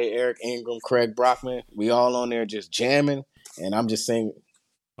 Day Day, Eric Ingram, Craig Brockman. We all on there just jamming, and I'm just singing.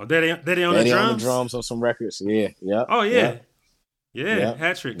 Oh, Daddy on the drums on some records. Yeah. Oh yeah.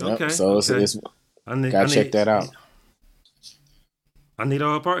 Hat trick. Okay. So it's gotta check that out. I need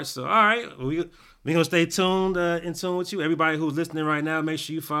all parts. So all right, we're gonna stay tuned, in tune with you. Everybody who's listening right now, make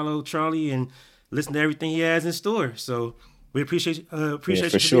sure you follow Charlie and listen to everything he has in store. So we appreciate you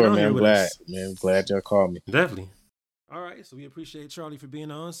for sure, being on man. here with us. Man, glad y'all called me. Definitely. All right, so we appreciate Charlie for being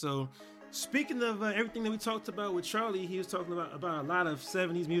on. So speaking of everything that we talked about with Charlie, he was talking about a lot of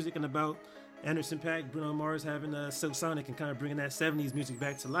 70s music and about Anderson .Paak, Bruno Mars having Silk Sonic and kind of bringing that 70s music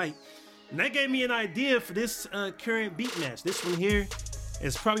back to light. And that gave me an idea for this current beat match. This one here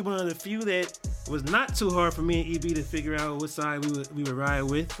is probably one of the few that was not too hard for me and EB to figure out what side we would ride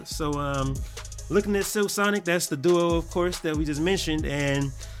with. So looking at Silk Sonic, that's the duo, of course, that we just mentioned.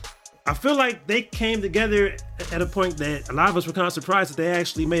 And I feel like they came together at a point that a lot of us were kind of surprised that they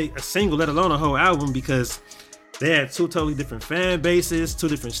actually made a single, let alone a whole album, because they had 2 totally different fan bases, 2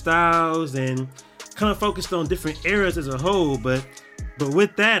 different styles, and kind of focused on different eras as a whole. But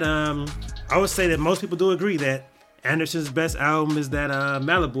with that, I would say that most people do agree that Anderson's best album is that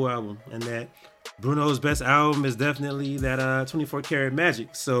Malibu album, and that Bruno's best album is definitely that 24 Karat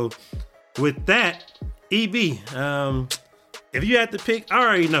Magic. So with that, EB, if you had to pick, I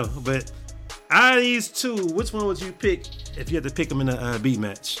already know, but out of these 2, which one would you pick if you had to pick them in a beat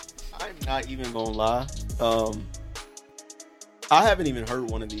match? I'm not even gonna lie. I haven't even heard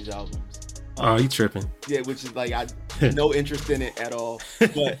one of these albums. Oh, you tripping? Yeah, which is like I no interest in it at all.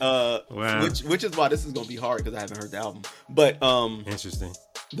 But wow. which is why this is gonna be hard because I haven't heard the album. But interesting.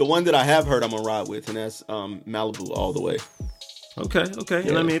 The one that I have heard, I'm gonna ride with, and that's Malibu all the way. Okay. Yeah.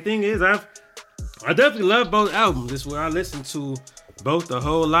 And I mean, the thing is, I definitely love both albums. This is where I listen to both a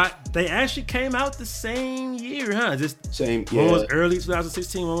whole lot. They actually came out the same year, huh? Just same. One was early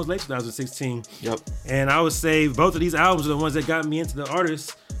 2016, one was late 2016. Yep. And I would say both of these albums are the ones that got me into the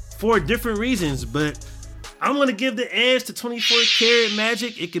artists for different reasons, but I'm gonna give the edge to 24 Karat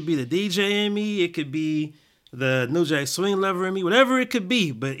Magic. It could be the DJ in me, it could be the New Jack Swing lover in me, whatever it could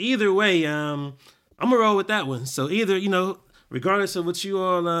be. But either way, I'm gonna roll with that one. So either, regardless of what you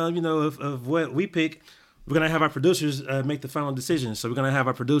all, of what we pick, we're gonna have our producers make the final decision. So we're gonna have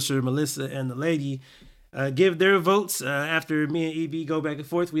our producer Melissa and the lady give their votes after me and EB go back and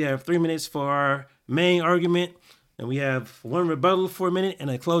forth. We have 3 minutes for our main argument, and we have 1 rebuttal for a minute and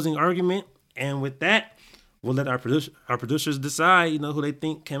a closing argument. And with that, we'll let our producers decide, who they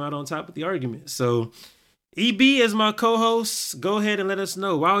think came out on top of the argument. So, EB, as my co-host, go ahead and let us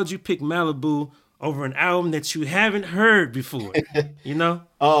know, why would you pick Malibu over an album that you haven't heard before?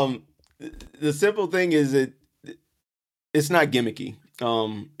 The simple thing is it's not gimmicky.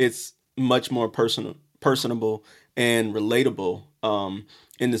 It's much more personable and relatable.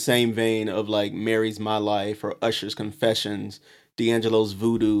 In the same vein of like Mary's My Life or Usher's Confessions, D'Angelo's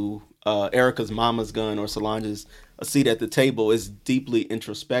Voodoo, Erica's Mama's Gun, or Solange's A Seat at the Table is deeply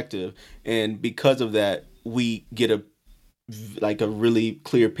introspective. And because of that, we get a really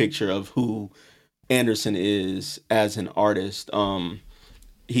clear picture of who Anderson is as an artist.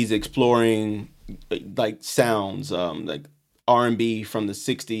 He's exploring like sounds, like R&B from the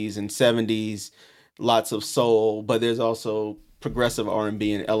 60s and 70s, lots of soul, but there's also progressive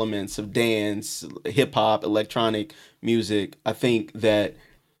R&B and elements of dance, hip hop, electronic music. I think that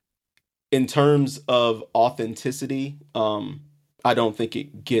in terms of authenticity, I don't think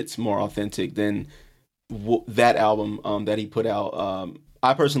it gets more authentic than that album that he put out.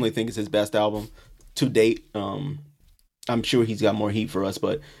 I personally think it's his best album to date. I'm sure he's got more heat for us,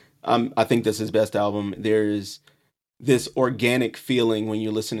 but I think that's his best album. There's this organic feeling when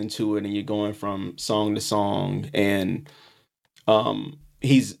you're listening to it and you're going from song to song, and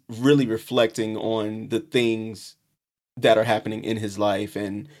he's really reflecting on the things that are happening in his life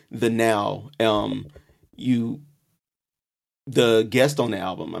and the now. The guest on the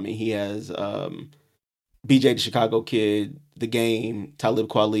album, I mean, he has BJ the Chicago Kid, The Game, Talib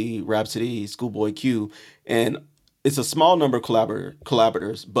Kweli, Rhapsody, Schoolboy Q, and it's a small number of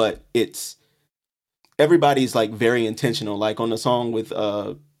collaborators, but everybody's like very intentional. Like on the song with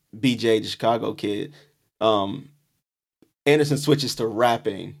BJ the Chicago Kid, Anderson switches to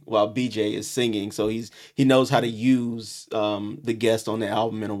rapping while BJ is singing, so he knows how to use the guest on the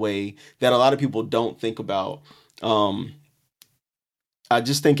album in a way that a lot of people don't think about. I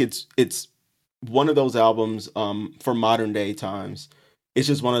just think it's one of those albums for modern day times. It's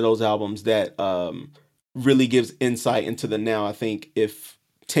just one of those albums that really gives insight into the now. I think if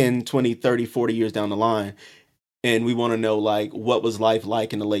 10, 20, 30, 40 years down the line, and we want to know like what was life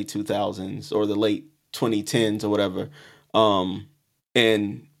like in the late 2000s or the late 2010s or whatever,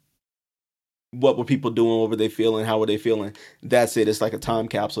 and what were people doing, what were they feeling, how were they feeling, that's it. It's like a time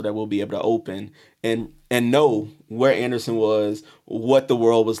capsule that we'll be able to open and know where Anderson was, what the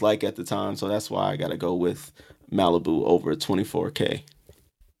world was like at the time. So that's why I got to go with Malibu over 24K.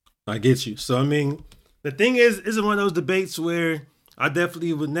 I get you. So, I mean, the thing is it one of those debates where I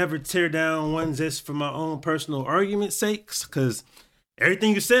definitely would never tear down one just for my own personal argument's sakes, because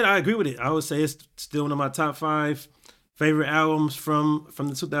everything you said, I agree with it. I would say it's still one of my top 5 favorite albums from the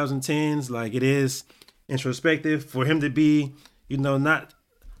 2010s. Like, it is introspective. For him to be, not,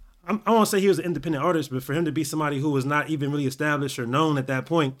 I won't say he was an independent artist, but for him to be somebody who was not even really established or known at that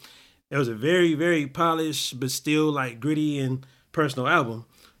point, it was a very, very polished, but still like gritty and personal album.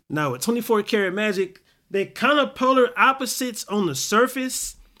 Now with 24 Karat Magic, they kind of polar opposites on the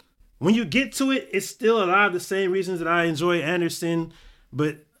surface. When you get to it, it's still a lot of the same reasons that I enjoy Anderson,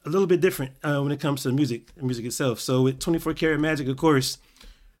 but a little bit different when it comes to music itself. So with 24 Karat Magic, of course,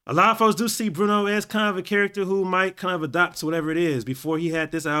 a lot of folks do see Bruno as kind of a character who might kind of adopt to whatever it is. Before he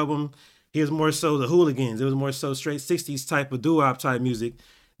had this album, he was more so the Hooligans. It was more so straight 60s type of doo-wop type music.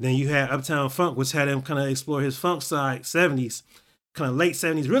 Then you had Uptown Funk, which had him kind of explore his funk side, 70s, kind of late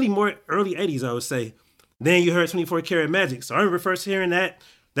 70s, really more early 80s, I would say. Then you heard 24 Karat Magic. So I remember first hearing that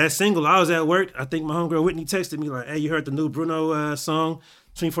single. I was at work. I think my homegirl Whitney texted me like, hey, you heard the new Bruno song,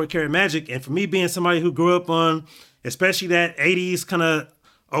 24 Karat Magic? And for me being somebody who grew up on, especially that 80s kind of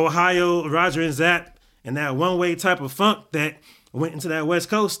Ohio, Roger and Zapp, and that one-way type of funk that went into that West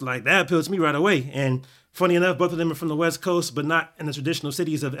Coast, like that appealed to me right away. And funny enough, both of them are from the West Coast, but not in the traditional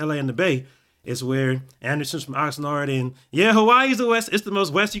cities of LA and the Bay. It's where Anderson's from Oxnard, and yeah, Hawaii's the West. It's the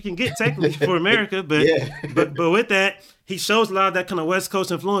most West you can get technically for America, but yeah. but with that, he shows a lot of that kind of West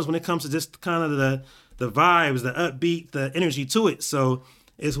Coast influence when it comes to just kind of the vibes, the upbeat, the energy to it. So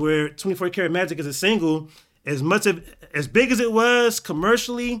it's where 24 Karat Magic is a single. As big as it was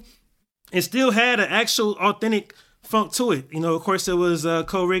commercially, it still had an actual authentic funk to it. Of course, it was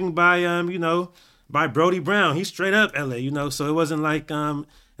co-written by by Brody Brown. He's straight up LA, so it wasn't like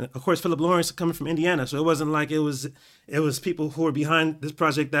of course Philip Lawrence coming from Indiana, so it wasn't like it was people who were behind this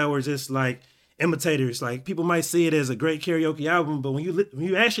project that were just like imitators. Like, people might see it as a great karaoke album, but when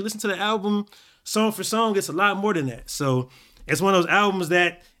you actually listen to the album song for song, it's a lot more than that. So it's one of those albums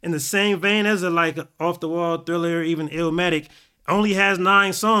that, in the same vein as a like Off the Wall, Thriller, even Illmatic, only has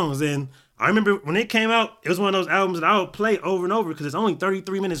 9 songs. And I remember when it came out, it was one of those albums that I would play over and over because it's only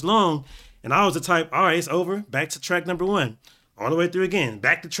 33 minutes long. And I was the type, all right, it's over, back to track number 1. All the way through again,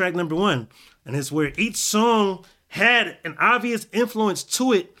 back to track number 1. And it's where each song had an obvious influence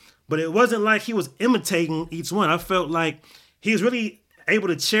to it, but it wasn't like he was imitating each one. I felt like he was really able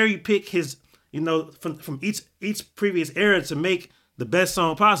to cherry pick his, from each previous era to make the best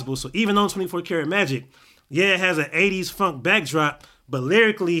song possible. So even on 24 Karat Magic, yeah, it has an 80s funk backdrop, but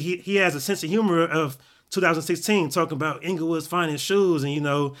lyrically he has a sense of humor of 2016, talking about Inglewood's finest shoes and,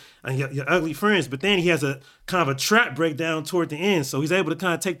 and your ugly friends. But then he has a kind of a trap breakdown toward the end. So he's able to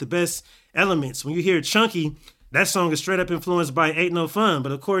kind of take the best elements. When you hear Chunky, that song is straight up influenced by Ain't No Fun.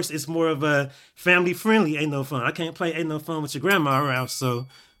 But of course, it's more of a family friendly Ain't No Fun. I can't play Ain't No Fun with your grandma around. So,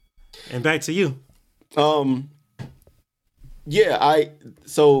 and back to you. Yeah,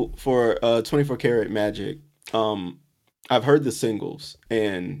 so for 24 Karat Magic, I've heard the singles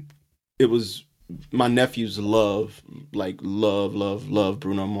and it was my nephews love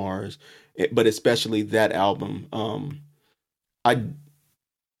Bruno Mars, but especially that album.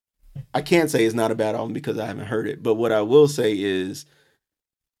 I can't say it's not a bad album because I haven't heard it, but what I will say is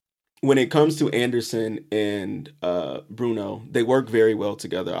when it comes to Anderson and Bruno, they work very well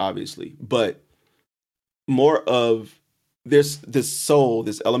together, obviously, but more of this soul,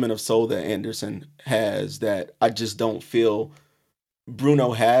 this element of soul that Anderson has that I just don't feel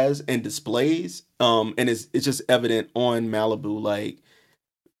Bruno has and displays. And it's just evident on Malibu, like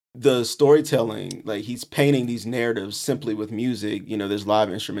the storytelling, like he's painting these narratives simply with music. You know, there's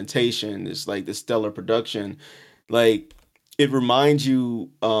live instrumentation, there's like this stellar production. Like it reminds you,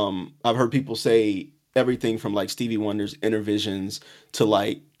 I've heard people say everything from like Stevie Wonder's Intervisions to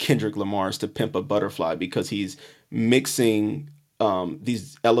like Kendrick Lamar's To Pimp a Butterfly, because he's mixing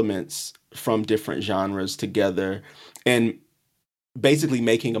these elements from different genres together and basically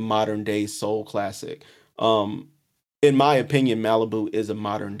making a modern day soul classic. In my opinion, Malibu is a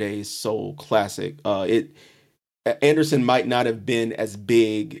modern day soul classic. Anderson might not have been as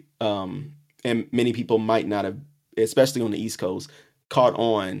big, and many people might not have, especially on the East Coast, caught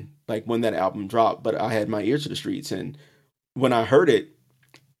on like when that album dropped, but I had my ear to the streets. And when I heard it,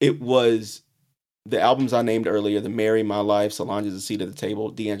 it was the albums I named earlier, The Mary, My Life, Solange's A Seat at the Table,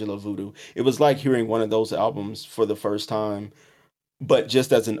 D'Angelo Voodoo. It was like hearing one of those albums for the first time, but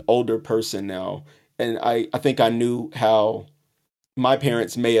just as an older person now. And I think I knew how my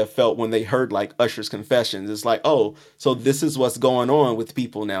parents may have felt when they heard like Usher's Confessions. It's like, oh, so this is what's going on with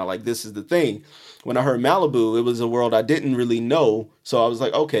people now. Like, this is the thing. When I heard Malibu, it was a world I didn't really know. So I was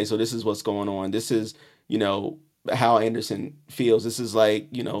like, okay, so this is what's going on. This is, you know, how Anderson feels. This is like,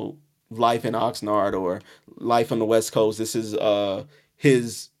 you know, life in Oxnard or life on the West Coast. This is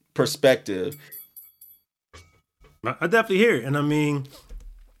his perspective. I definitely hear it. And I mean,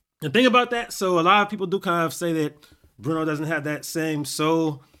 the thing about that, so a lot of people do kind of say that Bruno doesn't have that same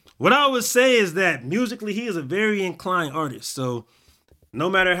soul. What I would say is that musically, he is a very inclined artist. So no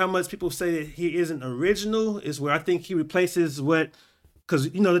matter how much people say that he isn't original, is where I think he replaces what,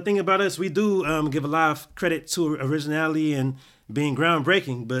 because, you know, the thing about us, we do give a lot of credit to originality and being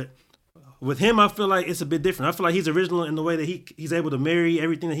groundbreaking. But with him, I feel like it's a bit different. I feel like he's original in the way that he's able to marry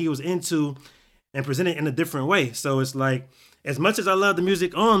everything that he was into and present it in a different way. So it's like, as much as I love the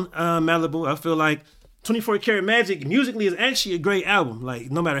music on Malibu, I feel like 24 Karat Magic musically is actually a great album. Like,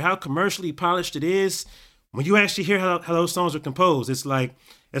 no matter how commercially polished it is, when you actually hear how those songs are composed, it's like,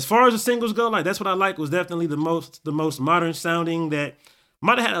 as far as the singles go, like that's what I like, was definitely the most modern sounding, that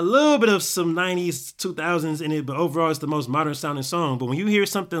might have had a little bit of some 90s, 2000s in it, but overall it's the most modern sounding song. But when you hear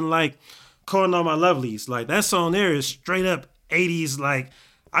something like Calling All My Lovelies, like that song there is straight up 80s. Like,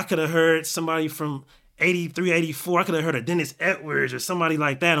 I could have heard somebody from 83, 84. I could have heard a Dennis Edwards or somebody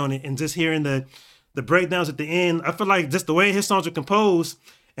like that on it. And just hearing the breakdowns at the end, I feel like just the way his songs are composed,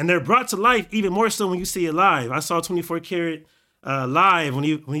 and they're brought to life even more so when you see it live. I saw 24 Karat live when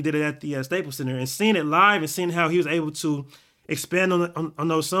he did it at the Staples Center, and seeing it live and seeing how he was able to expand on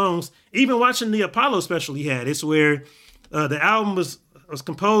those songs. Even watching the Apollo special he had, it's where the album was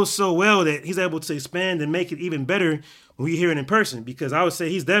composed so well that he's able to expand and make it even better when you hear it in person, because I would say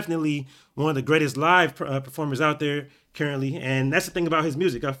he's definitely one of the greatest live performers out there currently. And that's the thing about his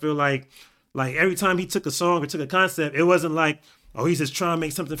music. I feel like every time he took a song or took a concept, it wasn't like, oh, he's just trying to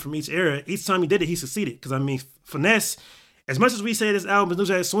make something from each era. Each time he did it, he succeeded. Because I mean, Finesse, as much as we say this album is New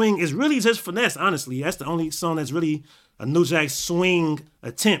Jack Swing, is really just Finesse, honestly. That's the only song that's really a New Jack Swing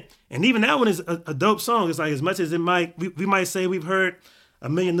attempt. And even that one is a dope song. It's like, as much as it might, we might say we've heard a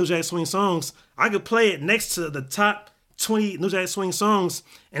million New Jack Swing songs, I could play it next to the top 20 New Jack Swing songs,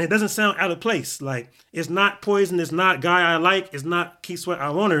 and it doesn't sound out of place. Like, it's not Poison, it's not Guy I Like, it's not Keith Sweat I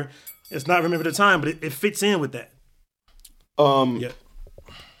Want Her, it's not Remember the Time, but it fits in with that. Yeah.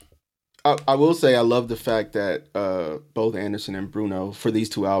 I will say I love the fact that both Anderson and Bruno, for these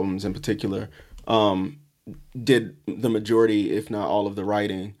two albums in particular, did the majority, if not all, of the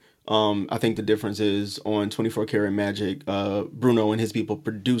writing. I think the difference is on 24 Karat Magic, Bruno and his people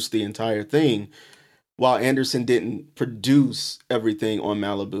produced the entire thing, while Anderson didn't produce everything on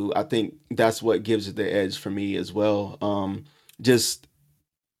Malibu. I think that's what gives it the edge for me as well. Just,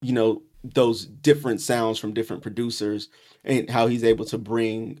 you know, those different sounds from different producers and how he's able to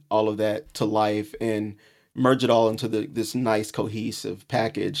bring all of that to life and merge it all into this nice cohesive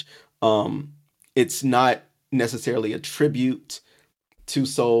package. It's not necessarily a tribute to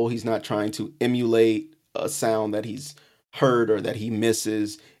soul. He's not trying to emulate a sound that he's heard or that he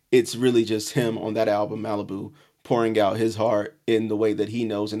misses. It's really just him on that album, Malibu, pouring out his heart in the way that he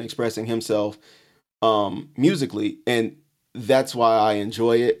knows and expressing himself musically. And that's why I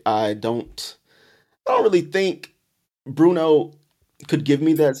enjoy it. I don't I don't really think Bruno could give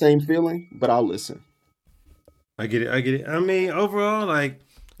me that same feeling, but I'll listen. I get it. I mean, overall, like,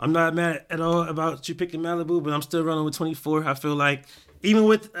 I'm not mad at all about you picking Malibu, but I'm still running with 24. I feel like even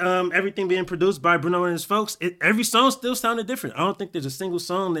with everything being produced by Bruno and his folks, every song still sounded different. I don't think there's a single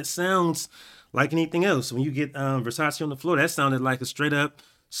song that sounds like anything else. When you get Versace on the Floor, that sounded like a straight up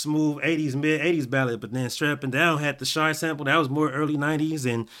smooth 80s, mid 80s ballad, but then Straight Up and Down had the Shy sample. That was more early 90s,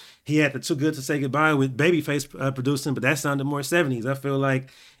 and he had the Too Good to Say Goodbye with Babyface producing, but that sounded more 70s. I feel like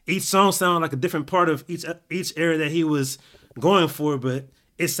each song sounded like a different part of each era that he was going for, but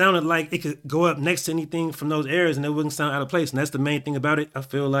it sounded like it could go up next to anything from those eras and it wouldn't sound out of place. And that's the main thing about it. I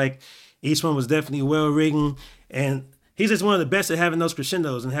feel like each one was definitely well written, and he's just one of the best at having those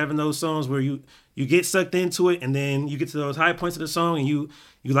crescendos and having those songs where you get sucked into it and then you get to those high points of the song and you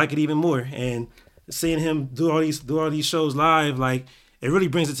like it even more. And seeing him do all these shows live, like, it really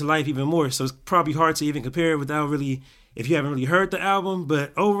brings it to life even more. So it's probably hard to even compare it without really, if you haven't really heard the album.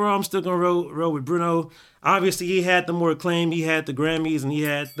 But overall, I'm still gonna roll with Bruno. Obviously, he had the more acclaim, he had the Grammys, and he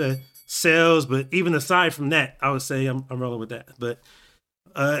had the sales. But even aside from that, I would say I'm rolling with that. But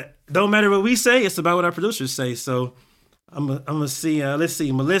don't matter what we say, it's about what our producers say. So I'm gonna see. Let's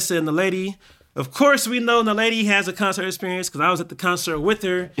see, Melissa and the lady. Of course, we know the lady has a concert experience because I was at the concert with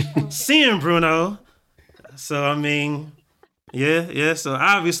her, seeing Bruno. So I mean, yeah. So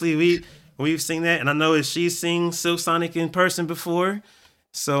obviously we've seen that, and I know that she's seen Silk Sonic in person before.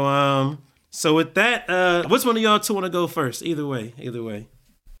 So with that, which one of y'all two want to go first? Either way.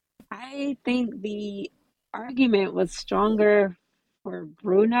 I think the argument was stronger for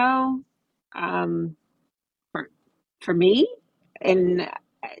Bruno, for me, and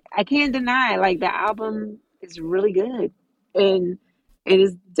I can't deny, like, the album is really good, and it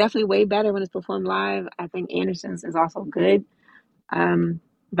is definitely way better when it's performed live. I think Anderson's is also good,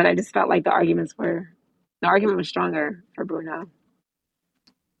 but I just felt like the argument was stronger for Bruno.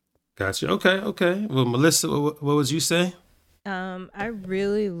 Gotcha. Okay. Well, Melissa, what would you say? I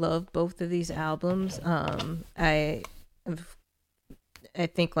really love both of these albums. I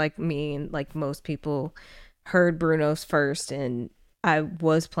think, like me and like most people, heard Bruno's first, and I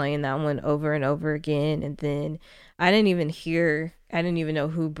was playing that one over and over again, and then I didn't even know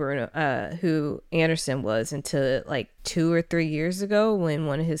who Anderson was until like 2 or 3 years ago when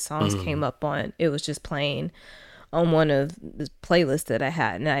one of his songs came up on. It was just playing on one of the playlists that I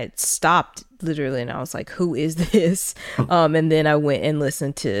had, and I had stopped literally, and I was like, "Who is this?" And then I went and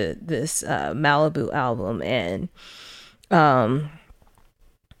listened to this Malibu album, and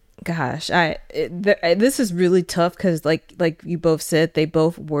gosh, this is really tough because like you both said, they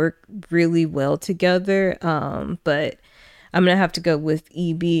both work really well together. But I'm gonna have to go with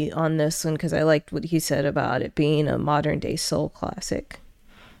EB on this one because I liked what he said about it being a modern day soul classic.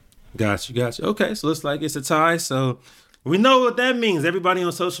 Gotcha. Okay, so looks like it's a tie. So we know what that means. Everybody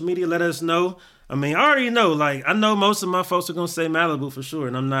on social media, let us know. I mean, I already know. Like, I know most of my folks are gonna say Malibu for sure,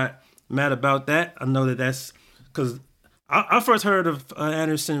 and I'm not mad about that. I know that's because I first heard of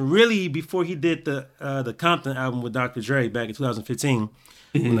Anderson really before he did the Compton album with Dr. Dre back in 2015.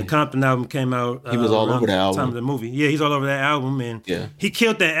 When the Compton album came out, he was all over the album. Time of the movie, yeah, he's all over that album, and yeah, he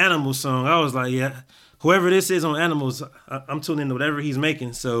killed that Animals song. I was like, yeah, whoever this is on Animals, I'm tuning into whatever he's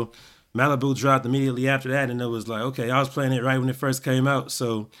making. So Malibu dropped immediately after that, and it was like, okay, I was playing it right when it first came out.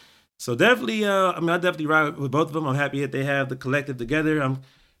 So definitely, I definitely ride with both of them. I'm happy that they have the collective together. I'm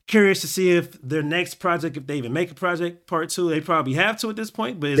curious to see if their next project, if they even make a project part 2, they probably have to at this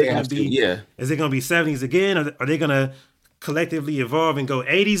point. But is it going to be 70s again? Are they going to collectively evolve and go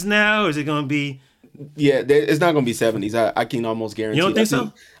 80s now? Or is it going to be? Yeah, it's not going to be 70s. I can almost guarantee. You don't think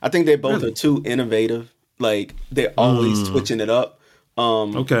so? I think they both are too innovative. Like, they're always switching it up.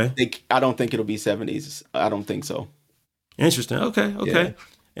 Okay. I don't think it'll be 70s. I don't think so. Interesting. Okay. Yeah.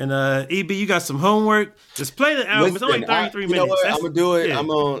 And EB, you got some homework. Just play the album. It's only 33 minutes. You know what? I'm going to do it. Yeah. I'm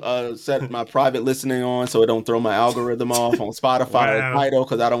going to set my private listening on so it don't throw my algorithm off on Spotify or Tidal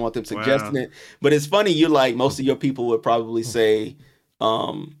because I don't want them suggesting it. But it's funny, most of your people would probably say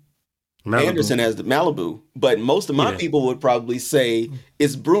Anderson as the Malibu. But most of my people would probably say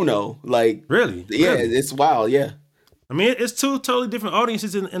it's Bruno. Like, really? Yeah, it's wild, yeah. I mean, it's two totally different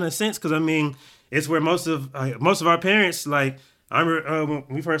audiences in a sense because, I mean, it's where most of our parents, like, I remember when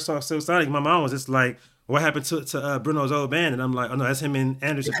we first saw Silk Sonic, my mom was just like, what happened to Bruno's old band? And I'm like, oh, no, that's him and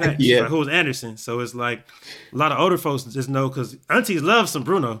Anderson .Paak. Yeah. Like, who's Anderson? So it's like a lot of older folks just know because aunties love some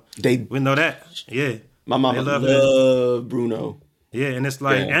Bruno. We know that. Yeah. My mama love Bruno. Yeah, and it's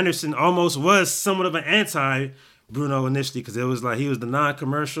like Anderson almost was somewhat of an anti Bruno initially because it was like he was the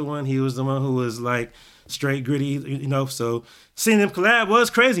non-commercial one. He was the one who was like straight gritty, you know. So seeing them collab was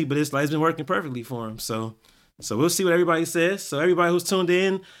crazy, but it's been working perfectly for him. So we'll see what everybody says. So everybody who's tuned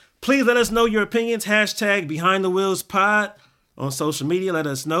in, please let us know your opinions. # Behind the Wheels Pod on social media. Let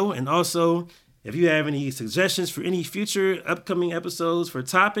us know. And also, if you have any suggestions for any future upcoming episodes for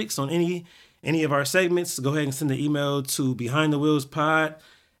topics on any of our segments, go ahead and send an email to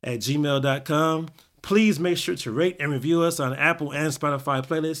behindthewheelspod@gmail.com. Please make sure to rate and review us on Apple and Spotify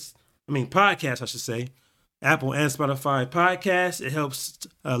podcasts, I should say. Apple and Spotify podcasts. It helps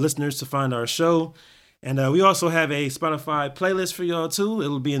listeners to find our show. And we also have a Spotify playlist for y'all too.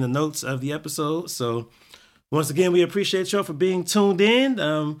 It'll be in the notes of the episode. So once again, we appreciate y'all for being tuned in.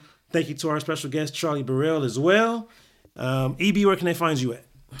 Thank you to our special guest, Charlie Burrell, as well. EB, where can they find you at?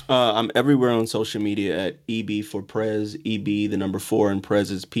 I'm everywhere on social media at EB for Prez, EB, the number 4, and Prez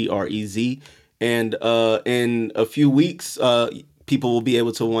is PREZ. And in a few weeks, people will be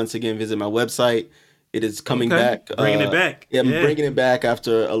able to once again visit my website. It is coming back. Bringing it back. Yeah, I'm bringing it back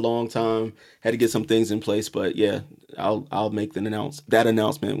after a long time. Had to get some things in place, but yeah, I'll make that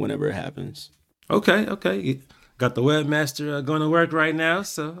announcement whenever it happens. Okay. You got the webmaster going to work right now,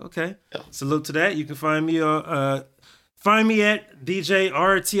 so okay. Yeah. Salute to that. You can find me at DJ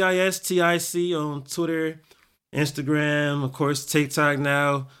RTISTIC on Twitter, Instagram, of course, TikTok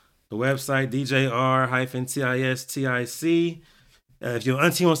now. The website, DJR-TISTIC. If your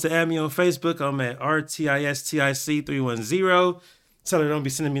auntie wants to add me on Facebook, I'm at RTISTIC310. Tell her don't be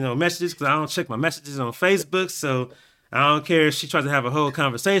sending me no messages because I don't check my messages on Facebook. So I don't care if she tries to have a whole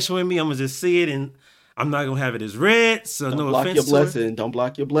conversation with me. I'm going to just see it and I'm not going to have it as read. So don't no block offense your to her. blessing. Don't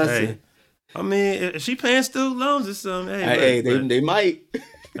block your blessing. Hey, I mean, if she paying student loans or something, they might. Hey,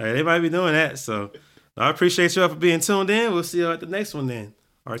 they might be doing that. So I appreciate y'all for being tuned in. We'll see y'all at the next one then.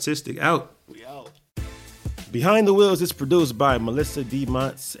 Artistic out. We out. Behind the Wheels is produced by Melissa D.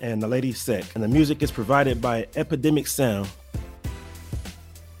 Montz and the Lady Sec, and the music is provided by Epidemic Sound.